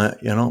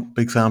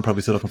 Big Sam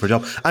probably still looking for a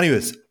job.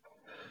 Anyways,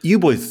 you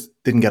boys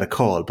didn't get a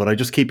call, but I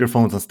just keep your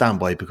phones on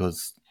standby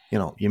because,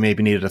 you may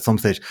be needed at some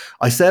stage.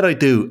 I said I'd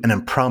do an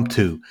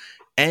impromptu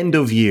end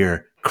of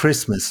year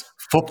Christmas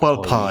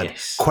football pod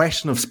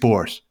question of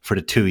sport for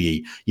the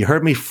 2E. You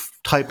heard me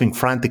typing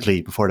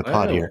frantically before the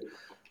pod here.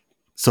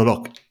 So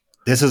look,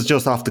 this is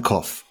just off the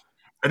cuff.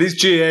 Are these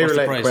GA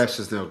related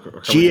questions now?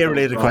 GA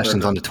related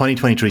questions on the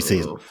 2023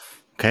 season.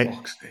 Okay,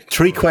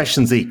 3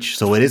 questions each.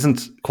 So it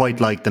isn't quite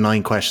like the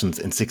 9 questions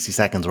in 60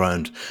 seconds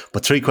round,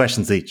 but 3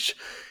 questions each.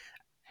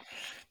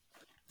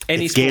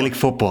 It's Gaelic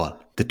football,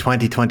 the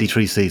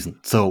 2023 season.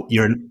 So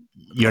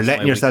you're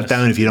letting yourself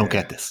down if you don't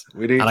get this.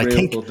 We need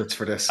real pundits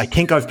for this. I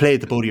think I've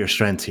played the both of your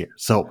strengths here.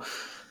 So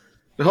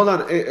hold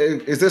on,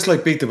 is this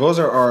like beat the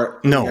buzzer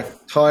or no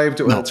time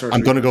to answer?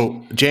 I'm going to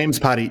go James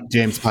Paddy.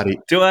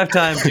 Do I have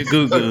time to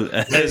Google the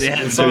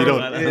answer? So you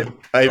don't.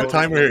 I have a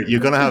timer here. You're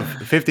going to have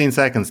 15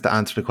 seconds to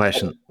answer the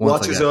question.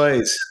 Watch his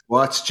eyes.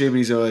 Watch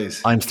Jimmy's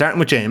eyes. I'm starting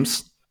with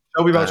James.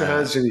 Show me about your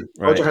hands, Jimmy.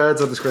 Put your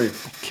hands on the screen.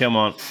 Come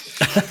on.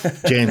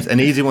 James, an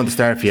easy one to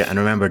start for you. And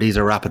remember, these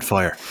are rapid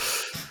fire.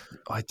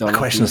 I don't a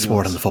question of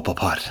sport on the football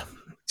pod.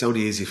 It's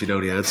only easy if you know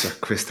the answer.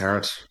 Chris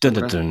Tarrant. Dun,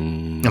 dun,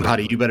 dun. And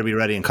Paddy, you better be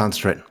ready and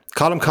concentrate.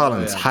 Colm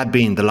Collins had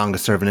been the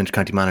longest serving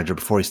inter-county manager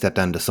before he stepped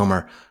down this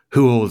summer.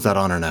 Who holds that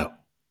honour now?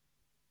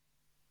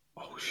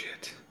 Oh,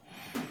 shit.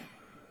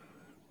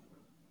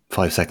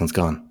 5 seconds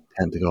gone.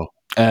 10 to go.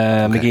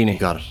 McGeeney.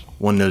 Got it.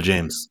 1-0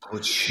 James.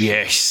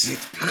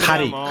 Yes.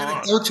 Paddy.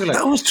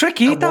 That was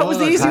tricky. That was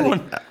the easy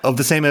one. Of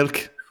the same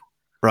ilk,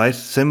 right?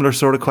 Similar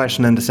sort of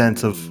question in the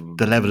sense of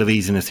the level of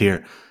easiness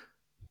here.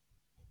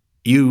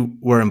 You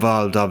were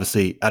involved,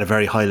 obviously, at a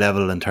very high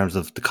level in terms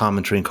of the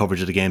commentary and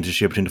coverage of the games this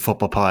year between the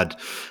Football Pod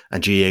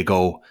and GAA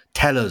Go.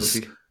 Tell us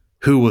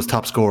who was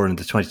top scorer in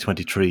the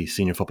 2023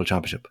 Senior Football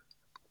Championship.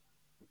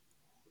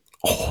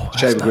 Oh,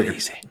 that's not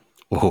easy.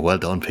 Oh, well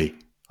done, P.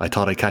 I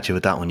thought I'd catch you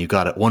with that one. You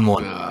got it.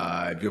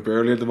 1-1. If you're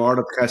early in the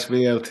morning to catch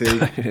me out, T.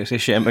 It's a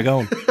shame we're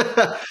going.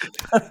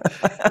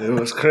 It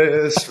was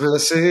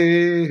Christmas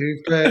Eve.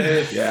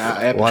 Yeah,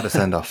 epic. What a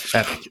send-off.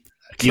 Epic.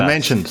 You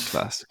mentioned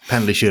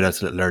penalty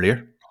shootouts a little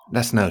earlier.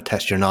 Let's now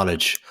test your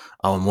knowledge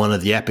on one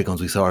of the epic ones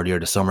we saw earlier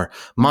this summer.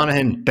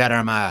 Monaghan bet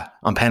Armagh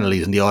on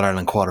penalties in the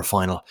All-Ireland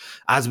quarter-final.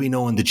 As we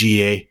know in the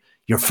GAA,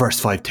 your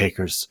first 5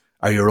 takers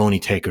are your only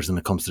takers when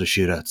it comes to the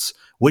shootouts.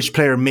 Which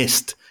player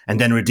missed and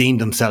then redeemed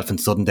himself in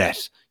sudden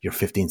death? Your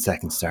 15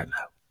 seconds start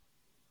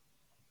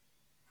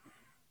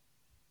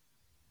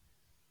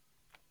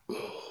now.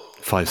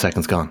 5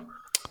 seconds gone.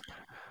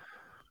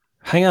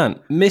 Hang on.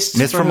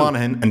 Missed for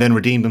Monaghan and then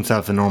redeemed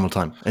himself in normal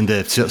time in the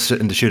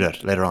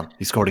shootout later on.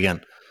 He scored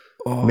again.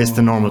 Missed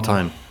the normal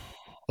time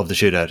of the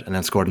shootout and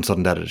then scored in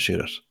sudden death of the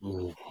shootout.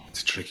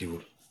 It's a tricky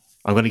one.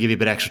 I'm going to give you a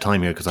bit extra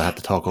time here because I had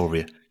to talk over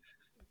you.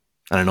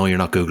 And I know you're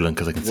not Googling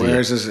because I can see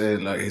Where's his,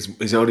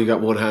 he's only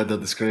got one hand on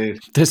the screen.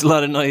 There's a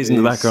lot of noise in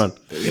the background.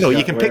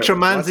 You can picture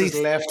Manzi's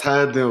left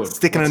hand doing?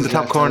 Sticking in the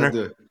top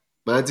corner.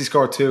 Manzi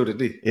scored 2,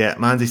 didn't he? Yeah,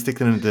 Manzi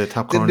sticking in the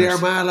top corner. Didn't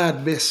the Armagh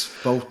lad miss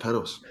both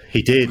penalties?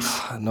 He did.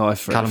 No, I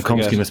forget. Callum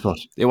Kumsky missed both.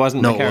 It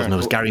wasn't. No, it wasn't. It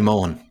was Gary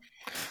Mohan.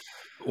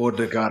 Would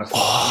have got it.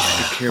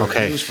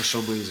 Okay. For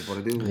some reason, but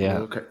I didn't. Yeah.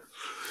 Okay.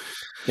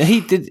 Yeah,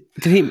 he did.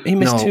 Did he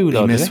miss 2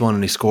 though? He missed 1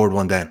 and he scored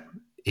 1 then.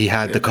 He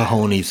had the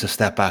cojones to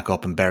step back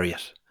up and bury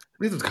it.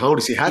 Neither the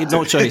cojones, he had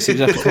no choice. He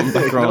just had to come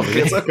back around.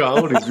 It's not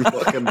cojones. You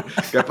fucking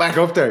get back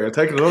up there. You're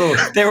taking another one.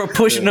 They were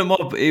pushing him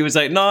up. He was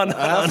like, no. I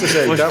have to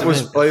say, that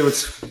was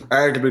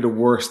arguably the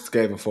worst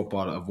game of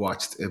football I've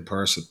watched in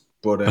person.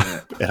 But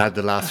it had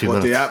the last few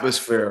minutes. But the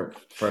atmosphere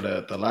for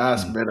the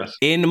last minute.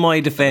 In my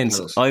defence,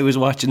 I was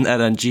watching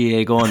that on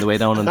GAA Go on the way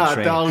down on the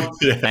train.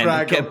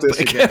 And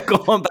it kept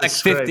going back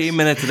 15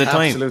 minutes at a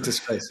time. Absolute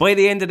disgrace. By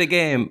the end of that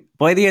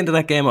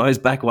game, I was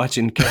back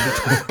watching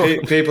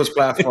People's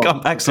Platform. Gone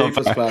back so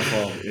People's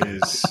Platform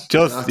is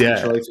just,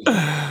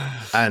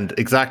 and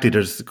exactly,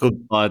 there's good.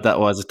 That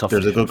was a tough.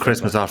 There's a good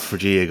Christmas offer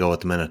for GAA Go at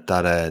the minute.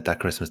 That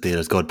Christmas deal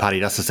is good. Paddy,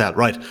 that's the sell.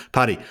 Right,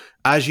 Paddy,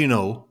 as you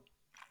know,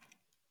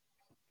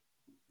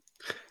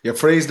 you're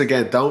freezing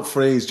again. Don't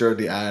freeze during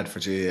the ad for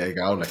GAA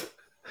Go.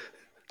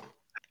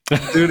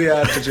 Do the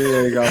ad for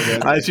GAA Go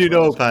again. As you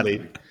know,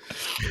 Paddy.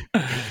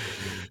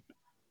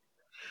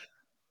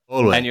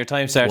 Galway and your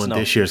time starts now.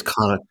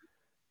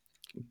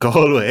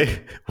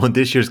 Galway won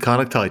this year's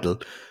Connacht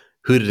title.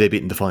 Who did they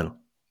beat in the final?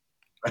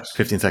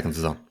 15 seconds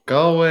is on.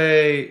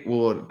 Galway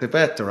won. They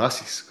bet the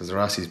Rossies because the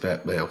Rossies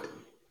bet Mayo.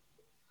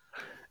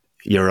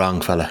 You're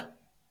wrong, fella.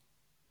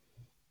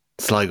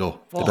 Sligo.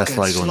 The best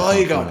Sligo.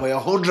 Sligo by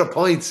 100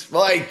 points.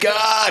 My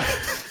God.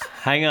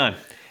 Hang on.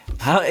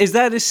 How is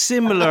that a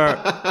similar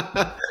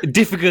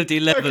difficulty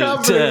level? I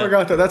can't believe I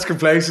got that. That's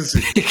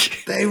complacency.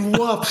 They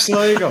whopped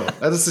Sligo.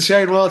 And it's the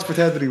Shane Walsh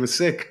pretended he was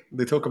sick.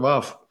 They took him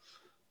off.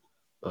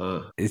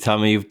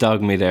 Tommy, you've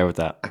dogged me there with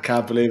that. I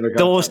can't believe I got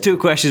those two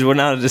questions were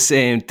not at the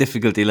same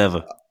difficulty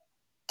level.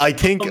 I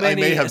think I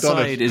may have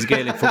done it. Is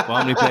Gaelic football?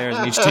 How many players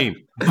in each team?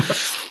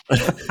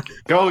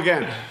 Go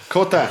again.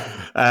 Cut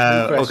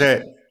that.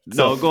 Okay.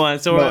 So go on.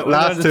 So we're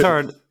on the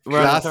third. We're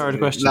on the third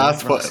question.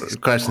 Last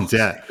questions,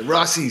 yeah. The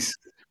Rossies.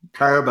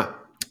 Karma.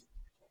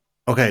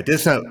 Okay,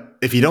 this now.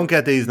 If you don't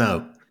get these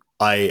now,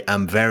 I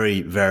am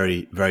very,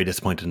 very, very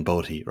disappointed in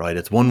both of you. Right,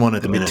 it's 1-1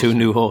 at the minute. 2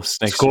 new hosts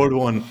next Scored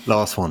year. 1,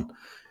 lost 1.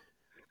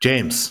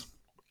 James,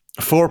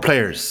 4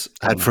 players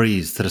had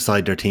freeze to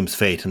decide their team's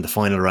fate in the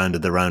final round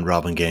of the round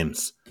robin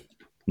games.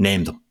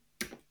 Name them.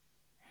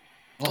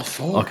 Oh,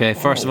 4. Okay,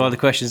 first of all, the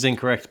question is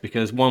incorrect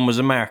because 1 was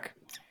a mark.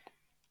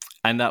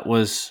 and that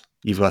was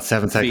You've got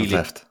 7 seconds Feely.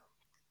 left.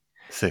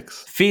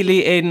 6.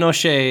 Feely, Aidan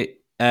O'Shea,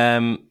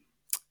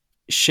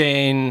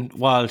 Shane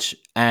Walsh,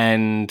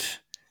 and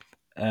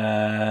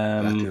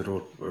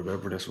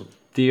remember this one.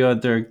 the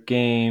other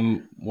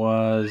game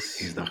was...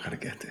 He's not going to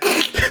get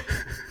this.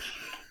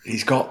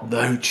 He's got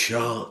no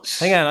chance.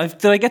 Hang on,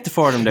 did I get the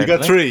 4 of them there? You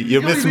got 3.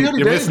 You're missing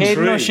Aidan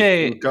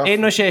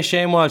 3. O'Shea,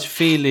 Shane Walsh,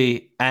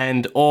 Feely,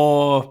 and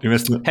You're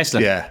missing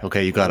Heslam. Yeah,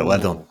 okay, you got it. Well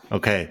done.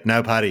 Okay,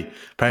 now Paddy,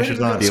 pressure's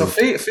on. So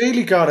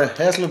Feely got it.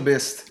 Heslam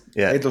missed.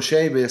 Yeah. Aidan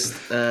O'Shea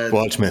missed. And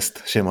Walsh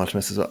missed. Shane Walsh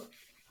missed as well.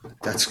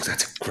 That's a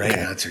great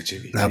answer,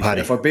 Jimmy. Now,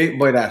 Paddy. If I beat him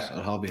by that,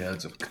 I'll hold my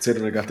hands up.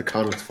 Considering I got the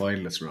Connacht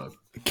finalists wrong.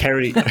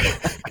 Kerry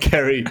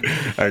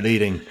are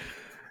leading,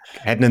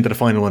 heading into the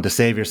final one to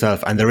save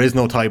yourself, and there is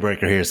no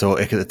tiebreaker here, so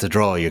it's a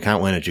draw. You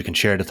can't win it. You can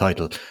share the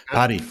title.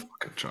 Paddy,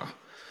 Fucking draw.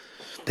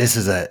 this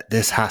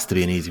has to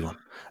be an easy one.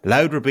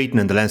 Louth were beaten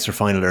in the Leinster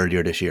final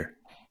earlier this year.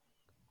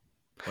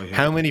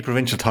 How many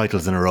provincial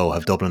titles in a row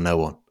have Dublin now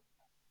won?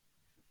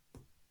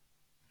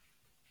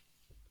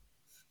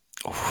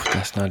 Oh,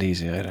 that's not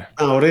easy either.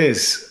 Oh, it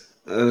is.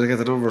 I get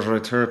the numbers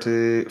right.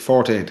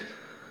 14.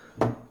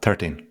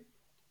 13.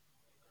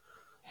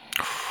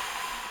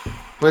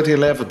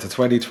 2011 to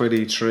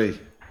 2023.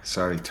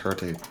 Sorry,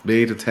 13.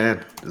 May to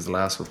 10 is the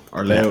last one.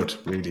 Or Louth,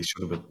 really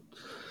should have been.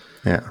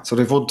 Yeah. So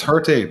they've won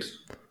 13.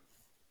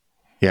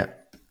 Yeah.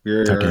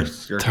 13.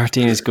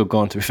 13 is good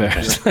going, to be fair.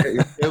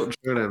 You're counting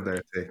through them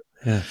there, too.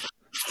 Yeah.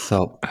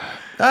 So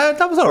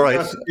that was all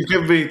right. You've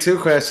given me 2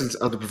 questions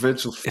on the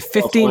provincial.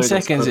 15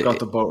 seconds. I got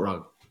the boat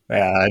wrong.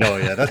 Yeah, I know.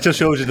 Yeah, that just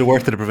shows you the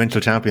worth of the provincial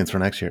champions for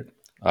next year.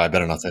 Oh, I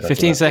better not say that.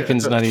 15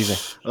 seconds, not easy.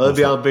 I'll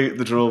be on beating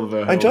the drum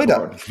about I enjoyed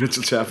that. The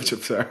provincial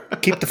championships are.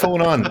 Keep the phone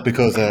on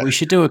because We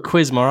should do a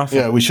quiz more often.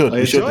 yeah, we should. I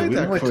We should.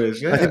 enjoyed that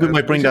quiz. Yeah. I think we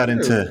might bring that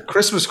into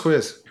Christmas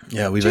quiz.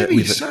 Yeah,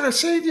 Jimmy,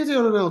 say you're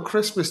doing a little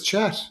Christmas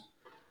chat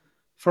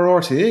for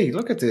RTE.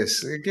 Look at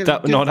this.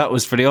 That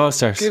was for the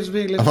All-Stars. Gives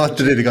me. What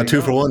did they got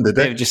 2 for 1? Did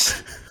they?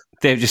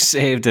 They've just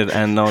saved it,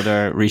 and now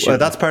they're reshooting. Well,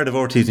 that's part of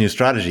RT's new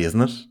strategy,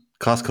 isn't it?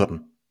 Cost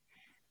cutting.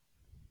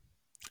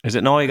 Is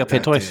it? No, you got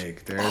paid twice.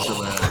 There's the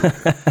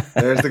man.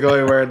 There's the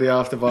guy wearing the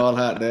off the ball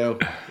hat now.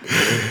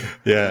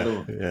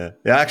 Yeah.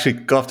 Actually,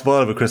 go off the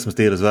ball of a Christmas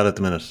deal as well at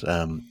the minute.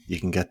 You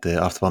can get the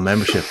off the ball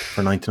membership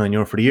for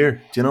 €99 for the year.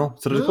 Do you know?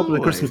 So there's a couple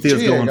of Christmas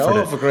deals going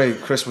for a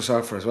great Christmas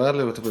offer as well.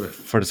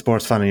 For the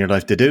sports fan in your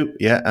life, they do.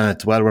 Yeah, and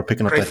it's well worth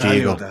picking up that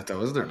Diego. That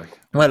though, isn't it?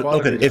 Well,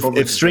 okay,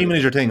 if streaming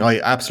is your thing,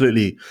 I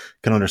absolutely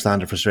can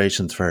understand the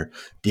frustrations for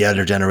the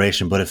elder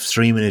generation, but if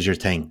streaming is your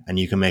thing and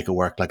you can make it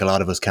work like a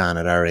lot of us can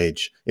at our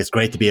age, it's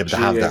great to be able to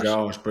have that.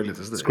 It's brilliant,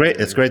 isn't it? It's great.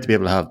 It's great to be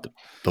able to have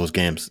those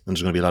games, and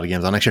there's going to be a lot of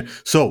games on next year.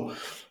 So,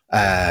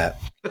 a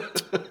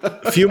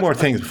few more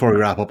things before we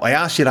wrap up. I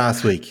asked you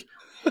last week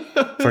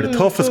for the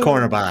toughest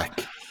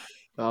cornerback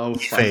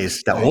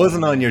face that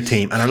wasn't on your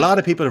team, and a lot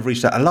of people have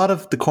reached out. A lot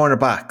of the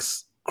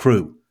cornerbacks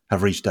crew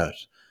have reached out.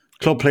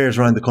 Club players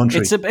around the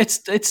country.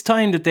 It's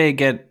time that they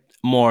get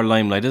more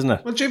limelight, isn't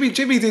it? Well, Jimmy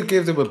did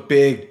give them a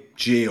big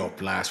G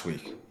up last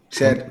week. He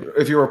said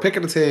if you were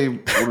picking a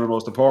team, one of the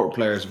most important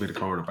players would be the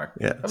cornerback.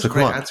 Yeah, that was so a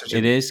great come on. answer,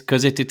 Jimmy. It is,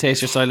 because it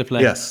dictates your style of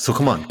play. Yes, so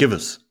come on, give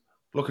us.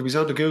 Look, if he's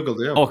on the Google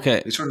now.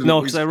 Okay,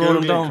 no, because I wrote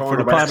him down for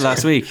the pod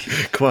last week.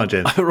 Come on,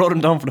 James. I wrote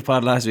him down for the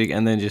pod last week,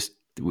 and then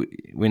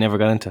we never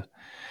got into it.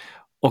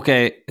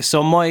 Okay,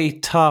 so my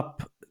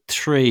top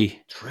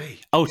three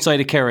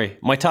outside of Kerry.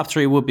 My top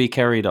 3 would be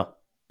Kerry, though,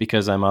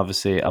 because I'm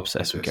obviously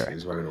obsessed with Kerry.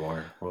 He's wearing a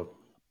wire. Well,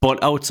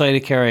 but outside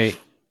of Kerry,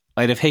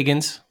 I'd have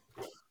Higgins.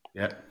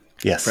 yeah.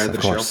 Yes, Friend of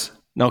of the course. show.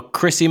 Now,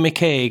 Chrissy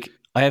McCaig,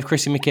 I have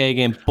Chrissy McCaig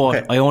in, but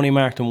Okay. I only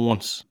marked him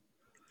once.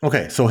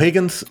 Okay, so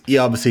Higgins, you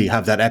obviously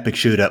have that epic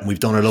shootout, and we've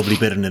done a lovely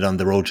bit on it on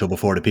the roadshow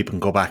before that people can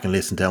go back and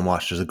listen to and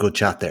watch. There's a good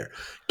chat there.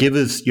 Give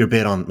us your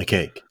bit on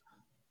McCaig.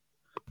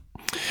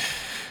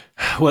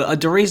 Well,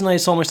 the reason I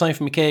had so much time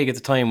for McCaig at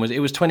the time was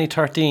it was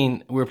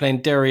 2013. We were playing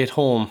Derry at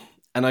home,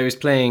 and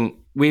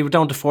we were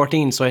down to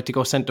 14, so I had to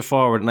go centre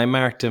forward, and I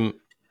marked him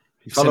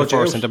centre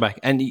forward, centre back.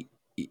 And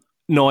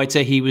no, I'd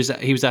say he was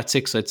at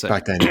 6, I'd say.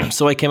 Back then, yeah.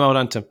 So I came out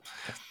onto him.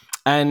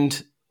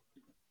 And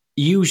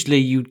usually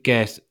you'd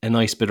get a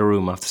nice bit of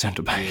room off the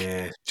centre back.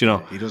 Yeah. Do you know?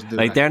 He doesn't do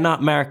like that. they're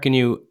not marking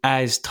you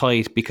as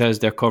tight because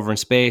they're covering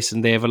space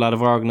and they have a lot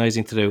of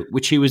organising to do,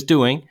 which he was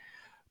doing,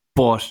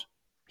 but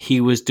he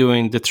was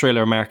doing the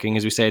thriller marking,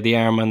 as we say, the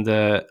arm on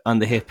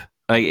the hip.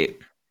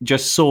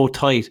 Just so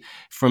tight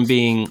from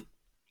being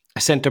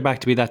a centre back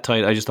to be that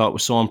tight. I just thought it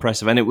was so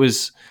impressive. And it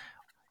was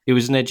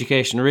an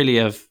education really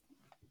of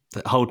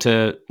how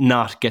to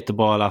not get the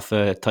ball off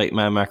a tight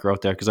man marker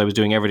out there, because I was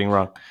doing everything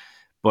wrong.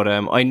 But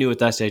I knew at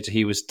that stage that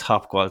he was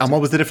top quality. And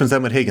what was the difference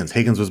then with Higgins?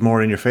 Higgins was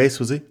more in your face,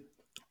 was he?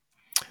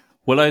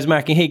 Well, I was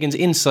marking Higgins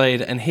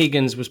inside, and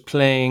Higgins was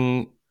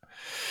playing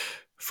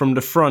from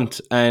the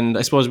front, and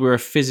I suppose we were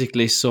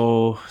physically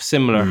so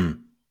similar.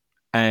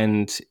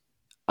 And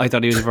I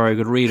thought he was a very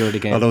good reader of the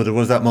game. Although there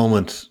was that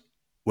moment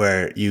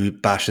where you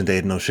bashed into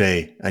Aidan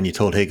O'Shea and you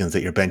told Higgins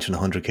that you're benching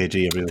 100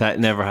 kg every week. That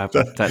never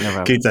happened.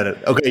 Keith said it.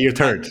 Okay, you're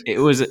third. It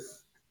was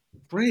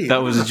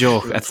That was a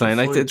joke. That's fine.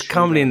 It's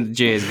comedy in the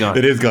J is gone.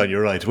 It is gone.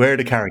 You're right. Where are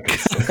the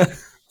characters?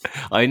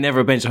 I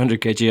never bench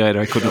 100 kg either.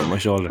 I couldn't with my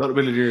shoulder. Not a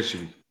million years,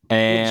 Jimmy.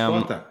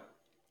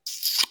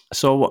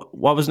 So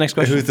what was the next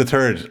question? Who's the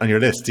third on your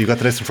list? You got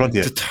the list in front of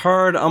you. The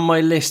third on my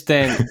list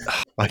then.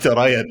 I thought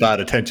I had bad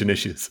attention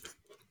issues.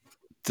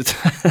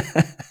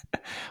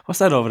 What's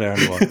that over there on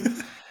the wall?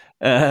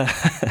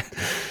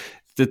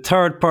 The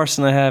third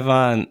person I have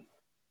on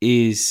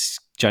is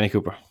Johnny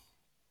Cooper.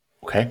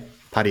 Okay.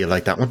 Paddy, you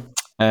like that one?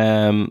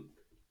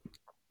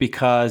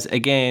 Because,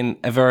 again,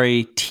 a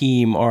very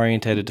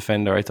team-orientated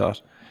defender, I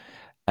thought.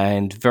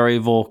 And very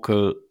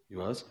vocal. He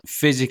was.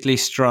 Physically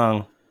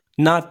strong.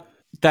 Not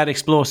that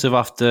explosive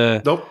off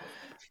the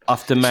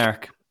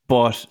mark,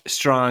 but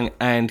strong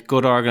and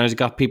good organised.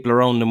 Got people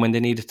around him when they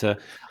needed to.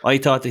 I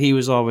thought that he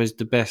was always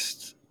the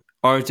best.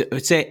 Or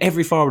I'd say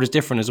every forward is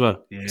different as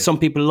well. Yeah. Some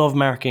people love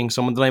marking,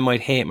 someone that I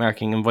might hate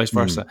marking, and vice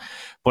versa.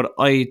 But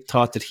I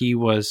thought that he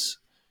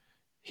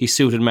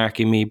suited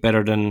marking me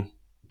better than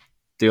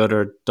the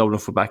other Dublin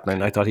full back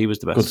line. I thought he was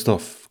the best. Good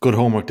stuff. Good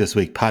homework this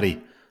week. Paddy,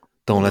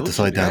 don't let the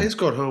side down. It's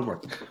good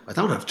homework. I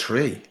don't have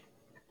 3.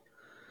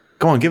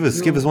 Go on, give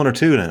us 1 or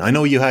 2 then. I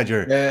know you had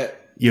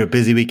your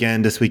busy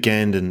weekend this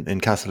weekend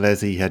in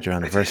Castlelezzy. You had your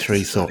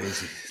anniversary. So,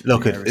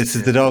 look, it's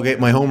the dog ate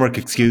my homework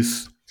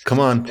excuse. Come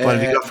on, what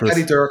have you got for us?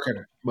 Eddie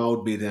Durkin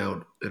mowed me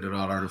down in an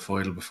All-Ireland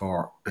final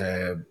before.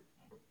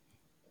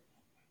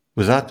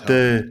 Was that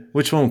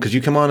which one? Because you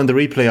come on in the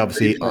replay,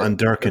 obviously, on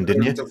Durkin,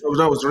 didn't you?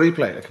 No, it was the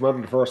replay. I came on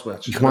in the first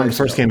match. You come on in the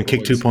first game and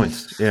kicked 2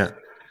 points. Yeah.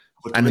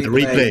 And in the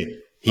replay,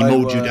 he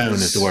mowed you down,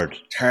 is the word.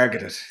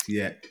 Targeted,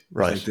 yeah.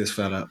 Right. Like this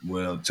fella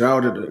will.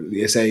 So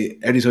you say,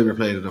 anytime you're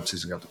playing an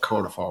up-season game, the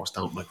corner forwards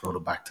don't like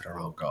running back to their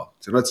own goal.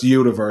 So that's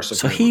universal.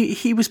 So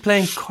he was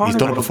playing corner. He's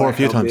done it before a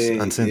few times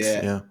and since,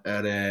 yeah.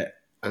 And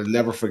I'll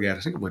never forget,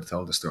 I think I might have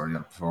told the story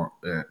before.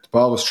 The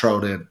ball was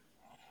thrown in.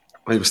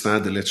 I was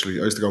standing literally,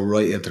 I used to go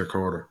right into the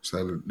corner,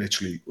 standing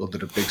literally under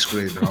the big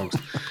screen, the host.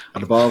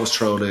 And the ball was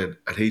thrown in,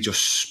 and he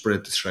just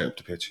sprinted straight up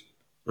the pitch.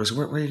 And I was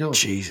like, where are you going?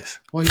 Jesus.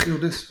 Why are you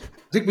doing this?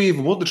 I think we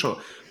even won the throw.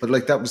 But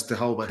like, that was the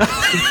whole match.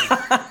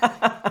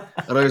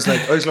 And I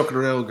was looking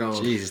around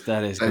going, Jesus,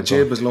 that is good. And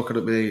Jim was looking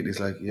at me, and he's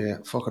like, yeah,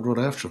 fucking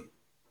run after him.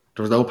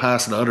 There was no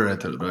passing on or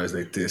anything. And I was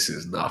like, this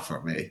is not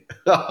for me.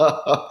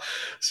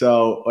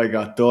 So I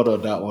got done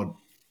on that one.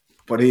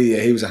 But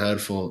he was a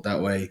handful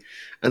that way.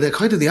 And then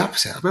kind of the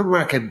opposite. I remember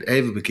marking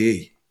Ava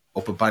McGee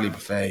up in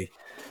Ballybuffet.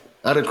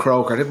 And in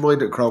Croker. I didn't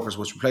mind it at Croker as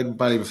much. We played in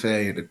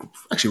Ballybuffet, and it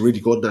actually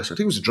really good national. I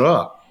think it was a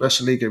draw.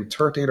 National League game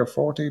 13 or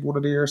 14, one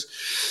of the years.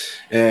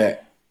 And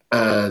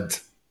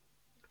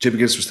Jimmy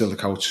Gibbs was still the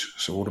coach.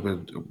 So it would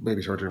have been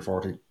maybe 13 or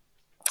 14.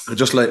 And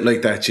just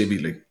like that, Jimmy,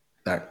 like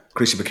that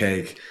Chrissy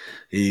McCaig,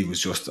 he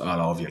was just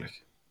all over you. Like,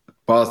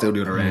 ball's down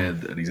the other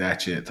end, and he's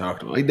at you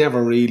talking to him. I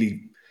never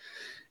really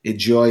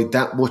enjoyed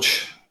that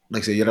much.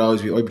 Like I say, I'd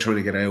be trying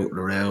to get out and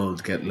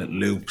around, get little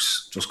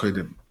loops, just kind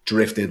of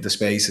drift into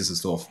spaces and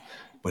stuff.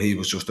 But he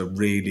was just a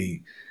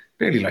really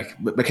like,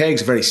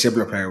 McCaig's a very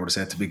similar player, I would have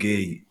said, to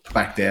McGee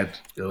back then.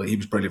 You know, he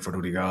was brilliant for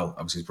Donegal,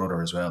 obviously his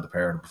brother as well, the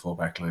pair of them before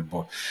backline.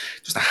 But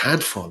just a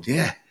handful,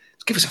 yeah.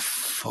 Just give us a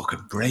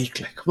fucking break,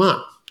 like, come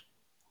on.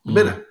 A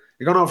minute.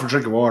 You're going over for a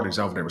drink of water, he's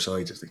over there beside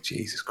you. It's like,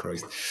 Jesus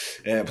Christ.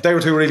 But they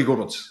were 2 really good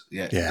ones.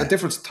 Yeah. And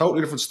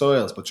totally different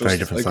styles. But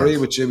just, I agree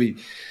with Jimmy.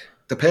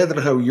 Depending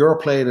on how you're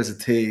playing as a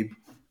team,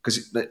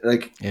 because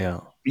like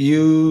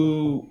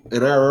you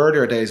in our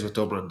earlier days with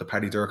Dublin, the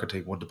Paddy Durkin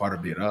thing wouldn't bother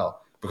me at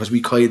all, because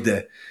we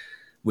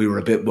were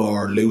a bit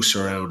more loose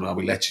around. Well,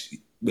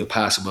 we'll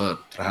pass him on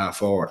to the half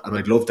forward, and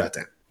I'd love that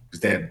then, because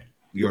then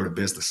you're in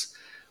business.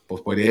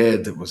 But by the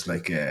end, it was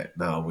like,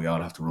 no, we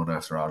all have to run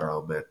after all our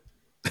own men.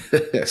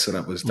 So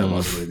that wasn't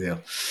ideal.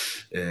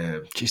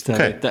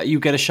 That you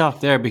get a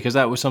shock there, because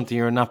that was something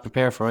you were not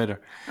prepared for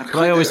either. But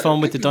I always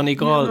found with the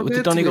Donegal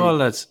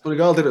lads.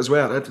 Donegal did it as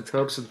well. Anthony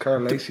Thompson,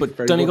 Carl Lacey.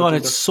 But Donegal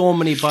had so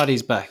many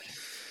bodies back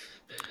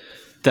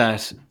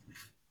that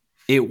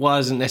it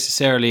wasn't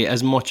necessarily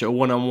as much a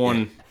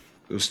one-on-one.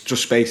 It was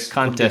just space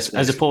contest,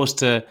 as opposed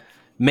to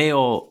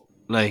Mayo.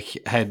 Like,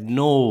 had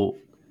no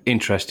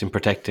interest in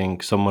protecting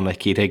someone like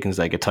Keith Higgins.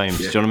 Like, at times,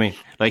 do you know what I mean?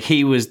 Like,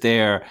 he was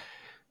there.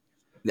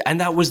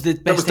 And that was the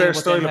best thing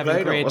about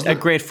them having a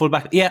great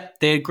fullback. Yeah,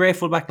 they had great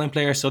fullback line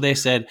players, so they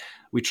said,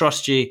 we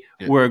trust you,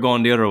 we're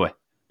going the other way.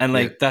 And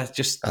like, that's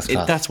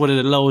what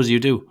it allows you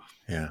to do.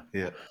 Yeah.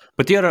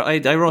 But the other, I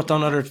wrote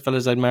down other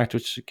fellas I'd marked,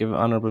 which give an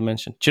honourable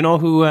mention. Do you know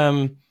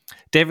who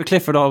David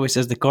Clifford always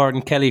says that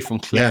Gordon Kelly from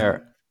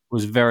Clare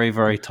was very,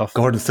 very tough.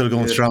 Gordon's still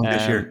going strong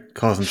this year,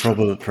 causing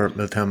trouble for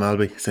Milltown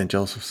Malby, St.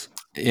 Joseph's.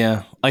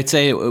 Yeah, I'd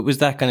say it was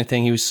that kind of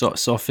thing. He was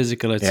so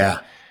physical, I'd say.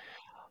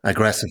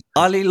 Aggressive.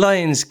 Ollie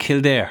Lyons,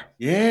 Kildare.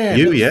 Yeah.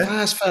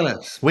 Fast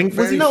fellas.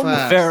 Was he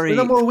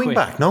not more wing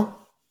back, no?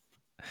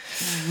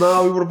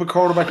 No, he would have been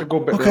cornerback a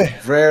good bit. Okay.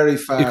 Very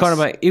fast.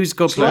 He was a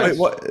good player.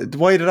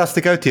 Why did that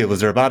stick out to you?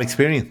 Was there a bad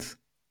experience?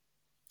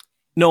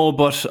 No,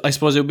 but I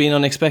suppose it would be an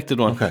unexpected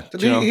one. Okay.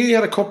 He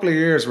had a couple of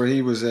years where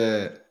he was...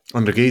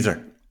 under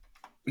Geezer.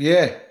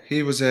 Yeah,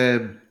 he was...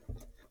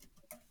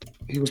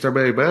 he he was their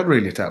main man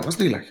really at that,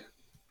 wasn't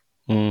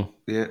he?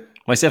 Yeah.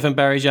 Myself and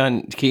Barry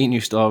John Keane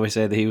used to always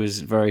say that he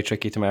was very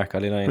tricky to mark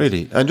Ollie Lyons.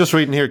 Really? I'm just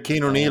reading here,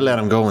 Keane O'Neill let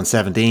him go in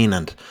 17,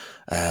 and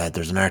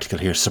there's an article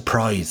here,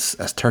 surprise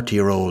as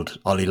 30-year-old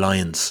Ollie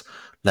Lyons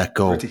let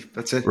go.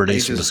 That's it.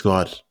 Released from the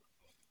squad.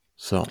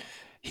 So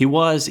he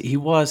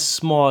was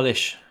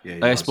smallish.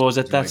 I suppose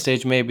at that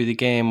stage maybe the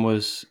game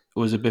was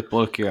a bit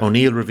bulkier.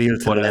 O'Neill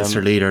revealed to the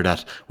Leicester leader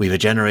that we have a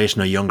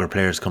generation of younger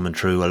players coming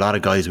through, a lot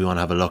of guys we want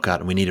to have a look at,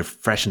 and we need to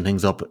freshen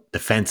things up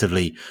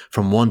defensively.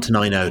 From 1 to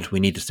 9 out, we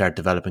need to start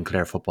developing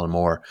Clare football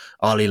more.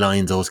 Ollie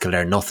Lyons owes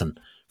Kildare nothing.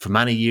 For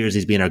many years,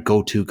 he's been our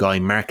go-to guy,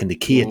 marking the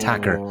key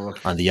attacker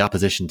on the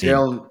opposition team. The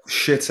old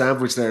shit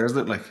sandwich there, isn't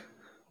it? Like,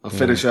 I'll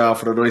finish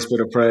off with a nice bit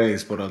of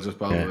praise, but I'll just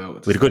bomb him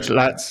out. We had a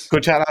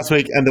good chat last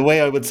week, and the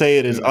way I would say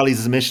it is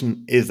Ollie's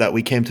admission is that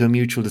we came to a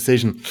mutual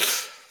decision.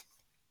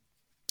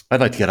 I'd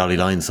like to get Ollie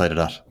Lyons side of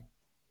that.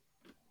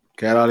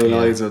 Get Ollie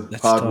Lyons on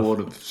pod 1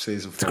 of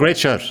season 4. It's a great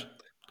shout.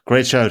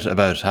 Great shout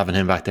about having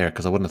him back there,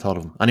 because I wouldn't have thought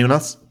of him. Anyone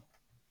else?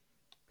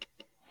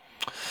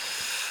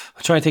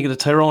 I'm trying to think of the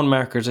Tyrone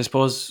markers. I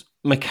suppose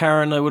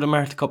McCarran I would have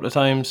marked a couple of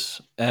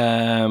times.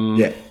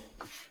 Was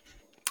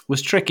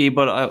tricky,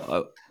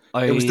 but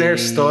it was their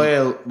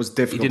style was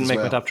difficult. He didn't make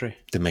my top 3.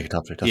 Didn't make a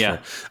top 3. That's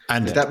fair.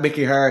 And that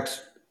Mickey Hart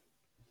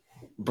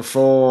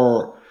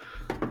before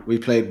we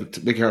played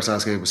with Mickey Hart's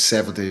last game was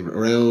 17,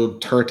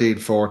 around 13,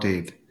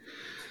 14.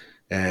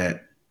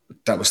 That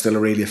was still a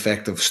really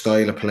effective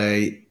style of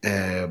play.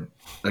 And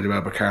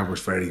remember McCarran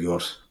was very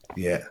good.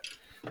 Yeah.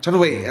 So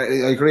anyway,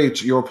 I agree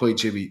with your point,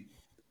 Jimmy.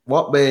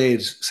 What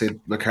made, say,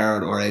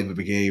 McCarran or Eamon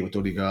McGee with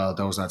Donegal,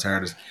 those lads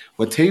hard is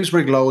when teams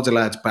bring loads of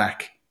lads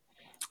back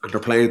and they're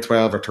playing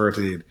 12 or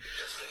 13,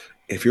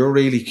 if you're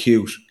really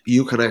cute,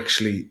 you can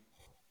actually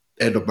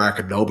end up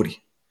marking nobody.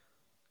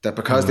 That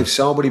because they've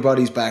so many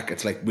bodies back,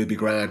 it's like, we'll be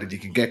grand, and you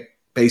can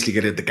basically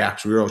get in the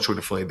gaps. We're all trying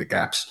to find the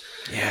gaps.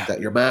 Yeah. That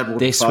your man wouldn't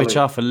They switch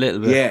off a little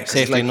bit. Yeah.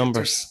 Safety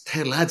numbers.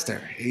 There's 10 lads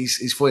there.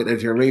 He's fighting.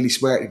 If you're really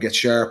smart, you get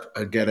sharp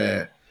and get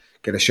a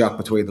shot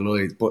between the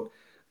lines. But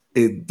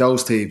in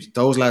those teams,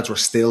 those lads were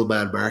still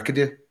man marking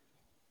you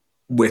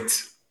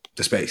with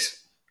the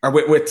space. Or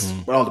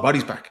with all the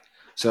bodies back.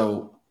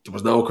 So there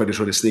was no kind of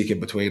trying to sneak in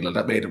between. Like,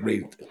 that made it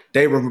really...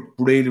 They were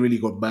really, really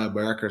good man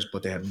markers,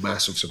 but they had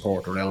massive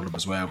support around them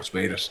as well, which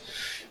made it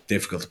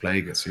difficult to play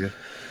against. Yeah,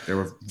 they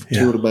were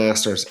two of the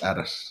masters at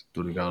it.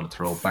 Donegal and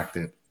Tyrone back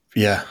then.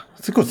 Yeah,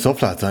 it's a good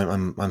stuff, lads.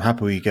 I'm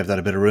happy we gave that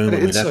a bit of room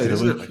when we left it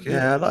a week.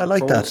 I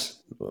like that.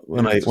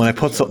 When I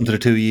put something to the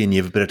 2E and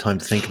you have a bit of time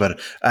to think about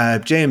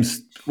it.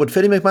 James, would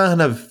Philly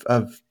McMahon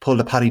have pulled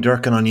a Paddy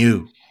Durkin on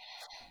you?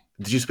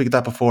 Did you speak of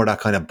that before, that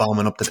kind of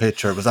bombing up the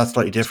pitch, or was that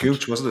slightly different?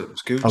 Gooch, wasn't it? It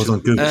was Gooch. I was on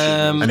Gooch.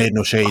 I made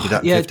no shade of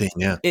that in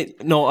 15,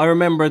 No, I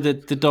remember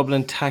that the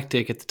Dublin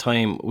tactic at the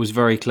time was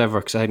very clever,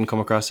 because I hadn't come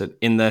across it,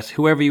 in that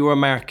whoever you were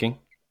marking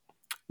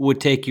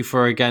would take you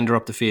for a gander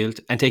up the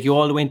field and take you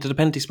all the way into the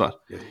penalty spot.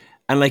 Yeah.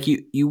 And like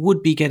you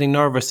would be getting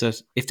nervous that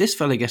if this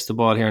fella gets the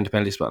ball here in the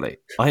penalty spot, like,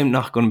 I'm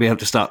not going to be able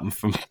to stop him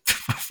from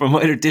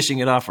either dishing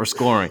it off or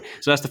scoring.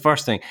 So that's the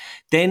first thing.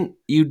 Then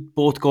you'd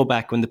both go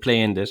back when the play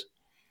ended.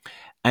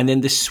 And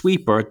then the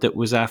sweeper that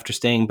was after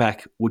staying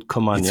back would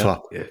come on you.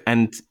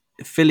 And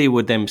Philly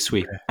would then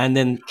sweep. And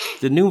then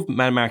the new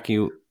man marking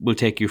you will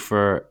take you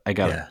for a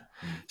gallop. Yeah.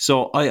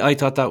 So I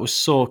thought that was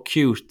so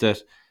cute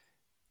that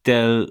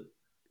they'll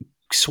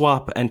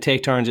swap and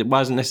take turns. It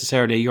wasn't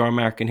necessarily you're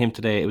marking him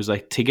today. It was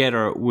like,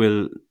 together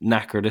we'll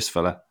knacker this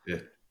fella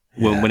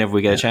whenever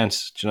we get a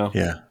chance. Do you know?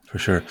 Yeah, for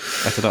sure.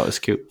 I thought that was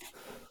cute.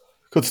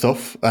 Good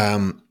stuff.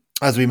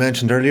 As we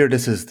mentioned earlier,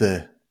 this is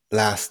the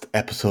last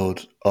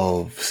episode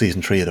of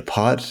season 3 of the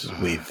pod.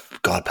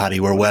 God, Paddy,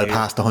 we're well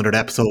past 100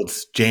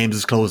 episodes. James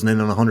is closing in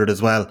on 100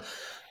 as well.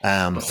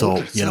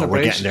 So,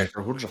 we're getting there.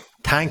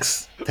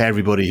 Thanks to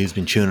everybody who's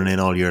been tuning in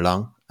all year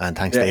long, and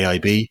thanks to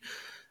AIB.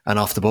 And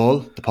Off the Ball,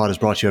 the pod is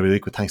brought to you every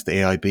week with thanks to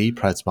AIB,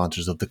 proud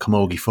sponsors of the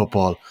Camogie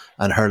Football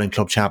and Hurling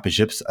Club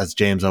Championships. As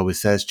James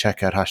always says,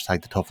 check out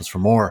 #TheToughest for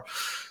more.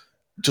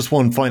 Just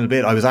one final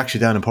bit. I was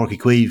actually down in Porky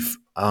Queeve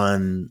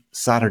on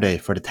Saturday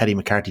for the Teddy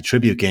McCarthy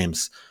tribute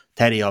games.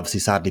 Teddy obviously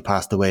sadly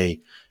passed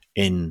away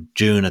in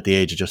June at the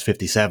age of just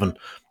 57.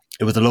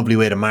 It was a lovely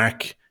way to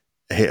mark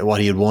what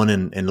he had won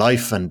in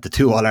life, and the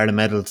 2 All-Ireland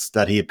medals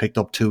that he had picked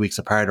up 2 weeks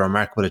apart are a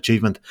remarkable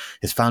achievement.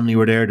 His family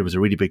were there. There was a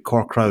really big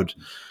Cork crowd.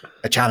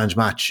 A challenge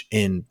match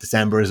in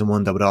December isn't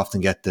one that would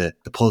often get the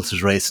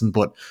pulses racing,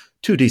 but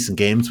 2 decent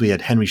games. We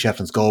had Henry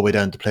Shefflin's Galway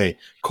down to play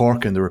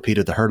Cork in the repeat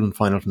of the hurling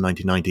final from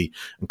 1990,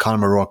 and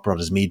Conor O'Rourke brought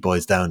his Meath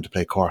boys down to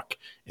play Cork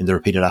in the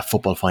repeat of that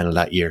football final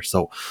that year.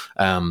 So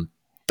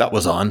that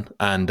was on,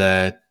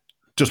 and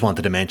just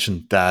wanted to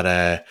mention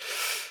that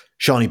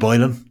Shawnee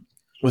Boylan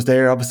was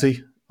there,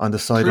 obviously, on the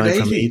sideline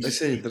from Meath.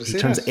 He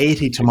turns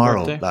 80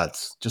 tomorrow,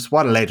 lads. Just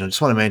what a legend. I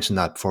just want to mention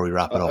that before we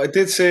wrap it up. I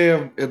did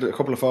say in a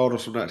couple of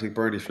photos from that, I think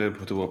Bernie Flynn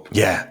put them up.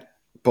 Yeah.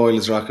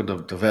 Boylan's rocking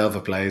the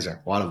velvet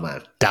blazer. What a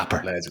man.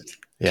 Dapper. Legend.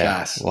 Yeah,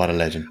 class. What a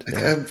legend.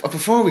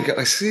 Before we get,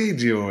 I seen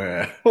you.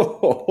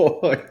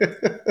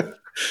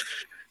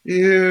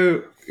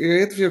 You You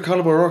interviewed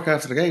Colin O'Rourke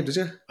after the game, did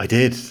you? I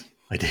did.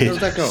 How did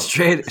that go?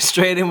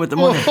 Straight in with the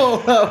money.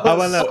 Oh, that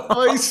was so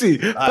icy.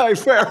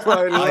 Fair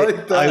play,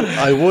 like that.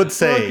 I would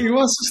say. Rocky,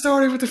 what's the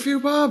story with the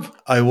few bob?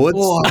 I would.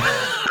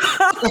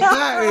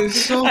 That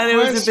is so. And it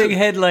was a big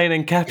headline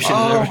and caption.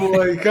 Oh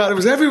my God, it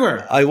was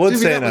everywhere. I would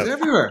say that. It was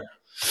everywhere.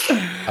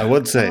 I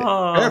would say.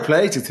 Fair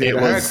play to you.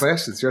 Hard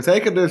questions. You're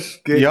taking this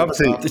gig.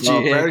 Obviously, the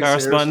GA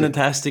correspondent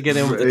has to get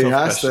in with the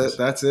tough questions.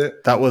 That's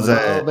it. That was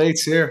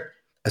mates here.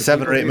 A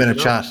 7 or 8 minute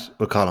chat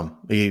with Colin.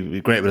 He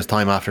was great with his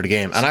time after the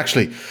game. And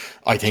actually,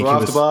 I think so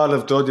off the ball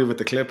have done you with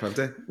the clip, have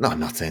they? No, I'm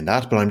not saying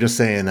that, but I'm just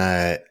saying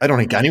I don't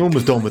think anyone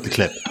was done with the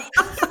clip.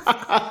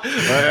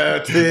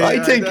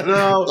 I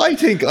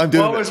think I'm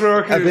doing what was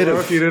working, a bit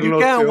of. You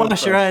can't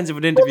wash your hands of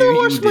an interview. I'm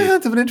wash my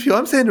hands of an interview.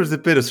 I'm saying there's a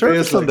bit of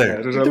service done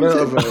there. There's a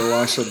little bit of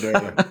wash in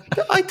there.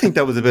 I think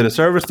that was a bit of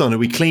service done.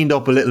 We cleaned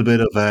up a little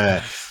bit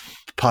of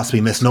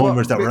possibly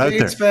misnomers that were out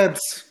there. We spent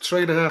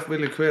 £3.5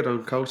 million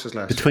on coaches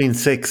last year. Between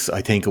 6,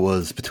 I think it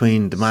was,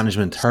 between the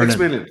management,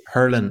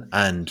 hurling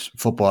and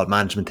football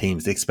management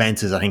teams, the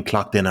expenses I think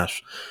clocked in at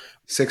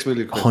 £6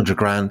 million, 100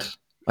 grand,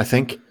 I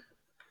think.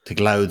 The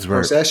Louds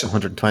were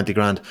 120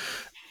 grand.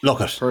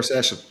 Look at per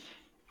session.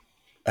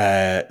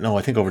 No,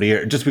 I think over the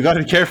year. Just we got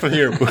to be careful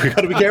here. We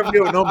got to be careful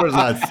here with numbers,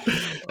 lads.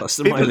 What's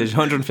the mileage?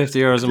 150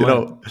 euros a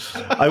mile.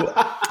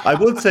 I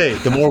would say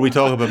the more we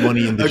talk about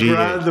money in the GA, a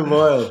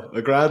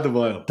grand a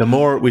mile. The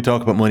more we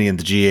talk about money in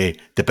the GA,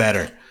 the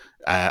better.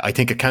 I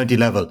think at county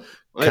level,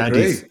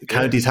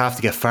 counties have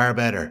to get far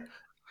better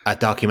at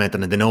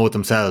documenting, and they know it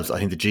themselves. I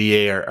think the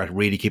GA are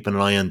really keeping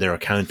an eye on their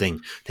accounting.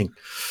 I think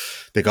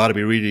they got to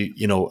be really,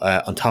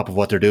 on top of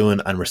what they're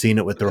doing, and we're seeing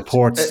it with the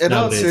reports. In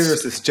all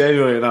seriousness,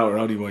 January an hour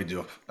only wind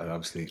you up,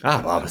 obviously.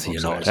 Obviously,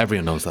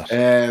 everyone knows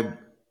that.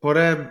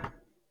 But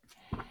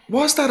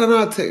was that an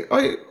odd thing?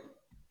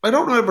 I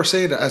don't remember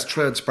saying it as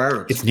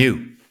transparent. It's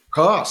new.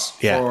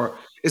 Cost. Yeah. Or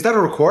is that a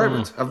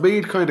requirement? Have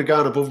Mead kind of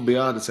gone above and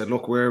beyond and said,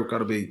 look, we're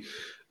going to be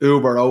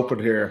uber open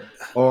here?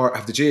 Or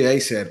have the GA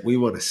said, we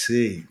want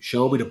to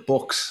show me the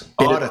books,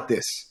 audit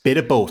this? Bit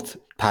of both,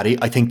 Paddy.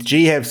 I think the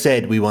GA have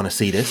said we want to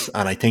see this,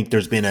 and I think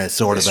there's been a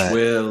sort of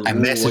a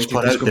message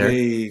put out there.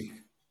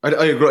 I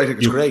agree. I think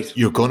it's great.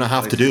 You're going to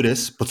have to do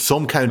this, but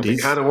some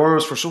counties... Can of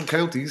worms for some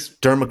counties.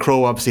 Dermot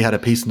Crowe obviously had a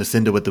piece in the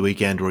Cinda with the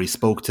weekend where he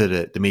spoke to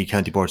the Meath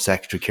County Board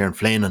Secretary, Kieran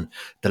Flynn, and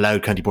the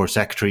Louth County Board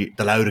Secretary.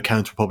 The Louth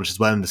accounts were published as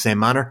well in the same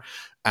manner.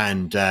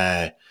 And,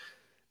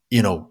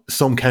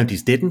 some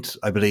counties didn't.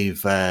 I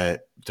believe there's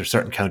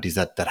certain counties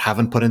that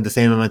haven't put in the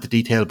same amount of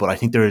detail, but I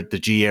think the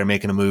GA are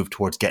making a move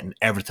towards getting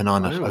everything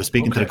on it. I was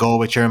speaking to the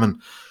Galway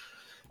chairman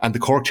and the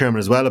Cork chairman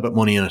as well about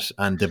money in it,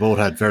 and they both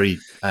had very...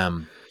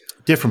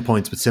 different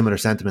points with similar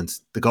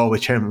sentiments. The Galway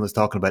chairman was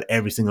talking about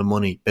every single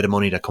bit of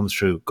money that comes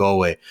through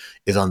Galway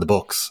is on the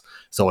books.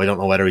 So I don't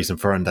know whether he's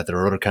inferring that there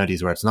are other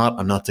counties where it's not.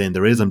 I'm not saying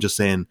there is. I'm just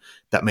saying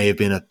that may have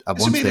been at one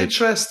stage. It's an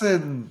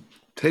interesting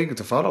thing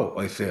to follow,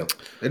 I feel.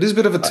 It is a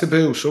bit of a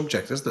taboo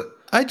subject, isn't it?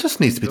 It just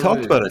needs to be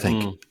talked about, I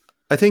think.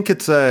 I think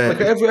it's...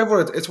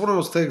 it's one of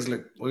those things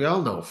like we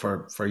all know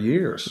for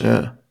years.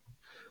 Yeah.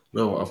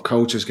 Of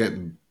coaches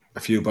getting a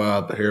few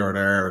bob here or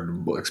there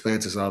and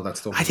expenses and all that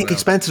stuff. I think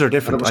expenses are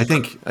different. I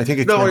think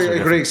expenses I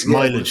agree.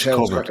 Mileage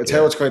covered. It's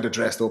how it's kind of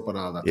dressed up and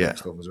all that type of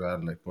stuff as well.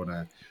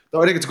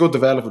 I think it's a good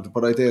development.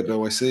 But I did.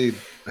 I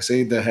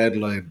seen the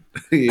headline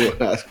you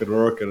asking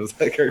work, and I was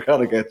like, you're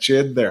gonna get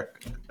chin there.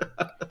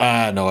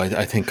 No,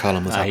 I think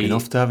Colin was happy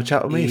enough to have a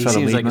chat with me. He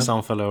seems like a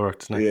sound fellow work,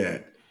 doesn't he? Yeah.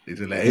 He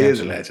is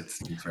a legend,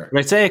 to be fair.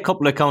 I'd say a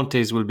couple of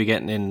counties will be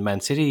getting in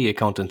Man City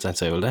accountants, I'd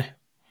say, will they?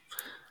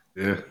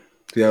 Yeah.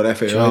 The old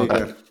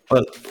FAI.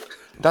 Well,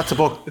 that's a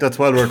book that's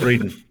well worth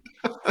reading.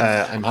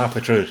 I'm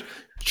halfway through it.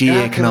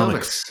 GA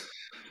Economics.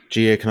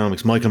 GA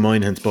Economics. Michael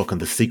Moynihan's book on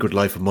the secret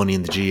life of money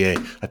in the GA.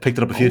 I picked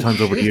it up a few times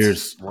over the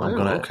years. Wow, I'm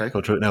going to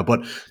go through it now.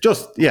 But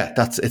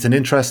it's an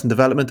interesting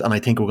development, and I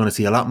think we're going to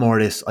see a lot more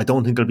of this. I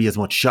don't think there'll be as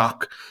much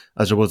shock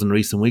as there was in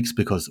recent weeks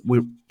because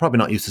we're probably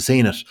not used to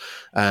seeing it.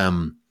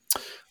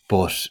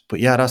 But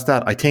yeah, that's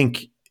that. I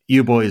think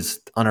you boys,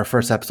 on our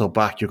first episode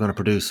back, you're going to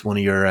produce one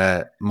of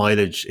your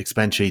mileage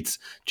expense sheets.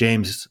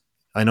 James,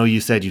 I know you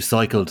said you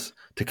cycled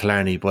to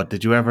Killarney, but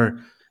did you ever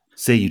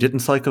say you didn't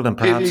cycle and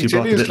perhaps you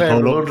brought the little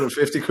polo?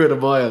 150 quid a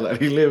mile and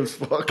he lives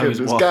fucking his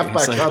gap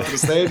back onto the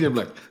stadium.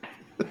 Like.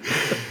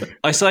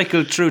 I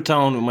cycled through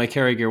town with my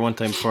carry gear one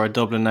time for a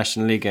Dublin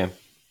National League game.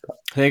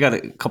 They got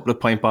a couple of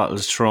pint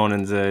bottles thrown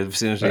in the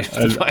vicinity.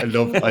 I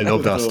love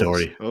that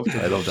story.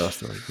 I love that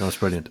story. No, it's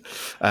brilliant.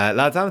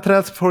 Lads, anything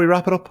else before we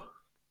wrap it up?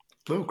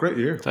 No, great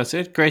year. That's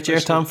it. Great year,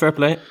 Tom. Fair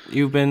play.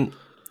 You've been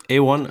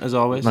A1 as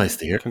always. Nice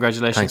to hear.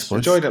 Congratulations. Thanks, boys.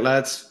 Enjoyed it,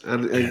 lads.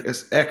 And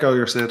echo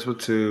your sentiment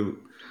to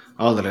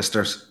all the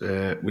listeners.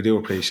 We do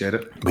appreciate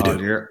it. We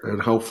do. Year,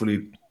 and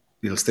hopefully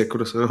you'll stick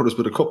with us. I know there's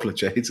been a couple of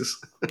changes.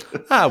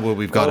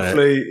 We've got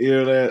hopefully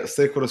you'll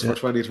stick with us for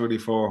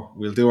 2024.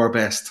 We'll do our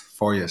best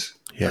for you.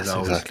 Yes,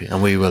 exactly.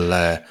 And we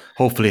will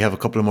hopefully have a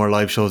couple of more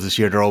live shows this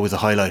year. They're always a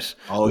highlight.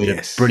 We had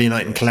a brilliant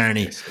night in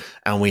Killarney,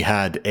 and we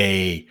had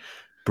a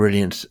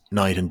brilliant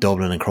night in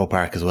Dublin and Croke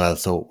Park as well.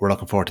 So we're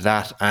looking forward to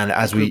that. And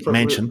as we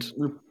mentioned,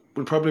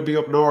 we'll probably be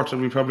up north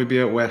and we'll probably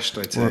be out west,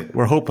 I'd say.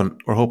 We're hoping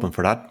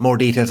for that. More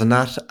details on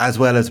that, as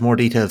well as more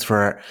details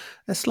for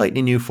a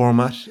slightly new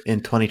format in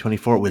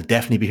 2024. We'll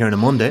definitely be here on a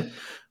Monday,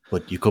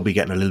 but you could be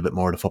getting a little bit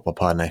more of the football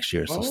pod next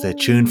year. So stay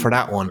tuned for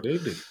that one.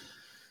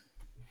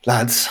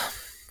 Lads,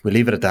 we'll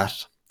leave it at that.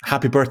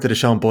 Happy birthday to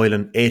Sean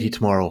Boylan, 80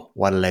 tomorrow.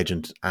 What a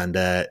legend.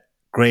 And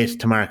great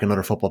to mark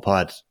another football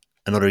pod,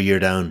 another year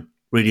down.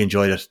 Really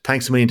enjoyed it.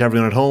 Thanks a million to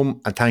everyone at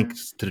home, and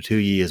thanks to the two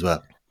of you as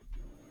well.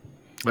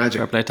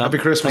 Magic. Happy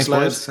Christmas,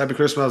 lads. Happy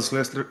Christmas,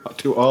 listener,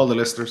 to all the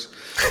listeners.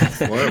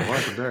 What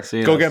happened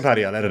there? Go again,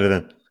 Paddy. I'll edit it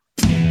in.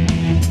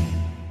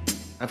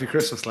 Happy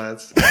Christmas,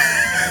 lads.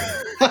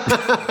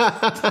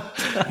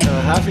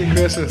 Happy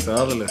Christmas to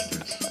all the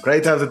listeners.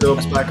 Great to have the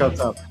Dubs back on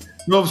top.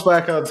 Dubs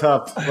back on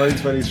top.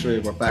 2023.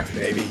 We're back,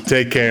 baby.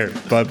 Take care.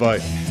 Bye-bye.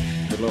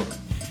 Good luck.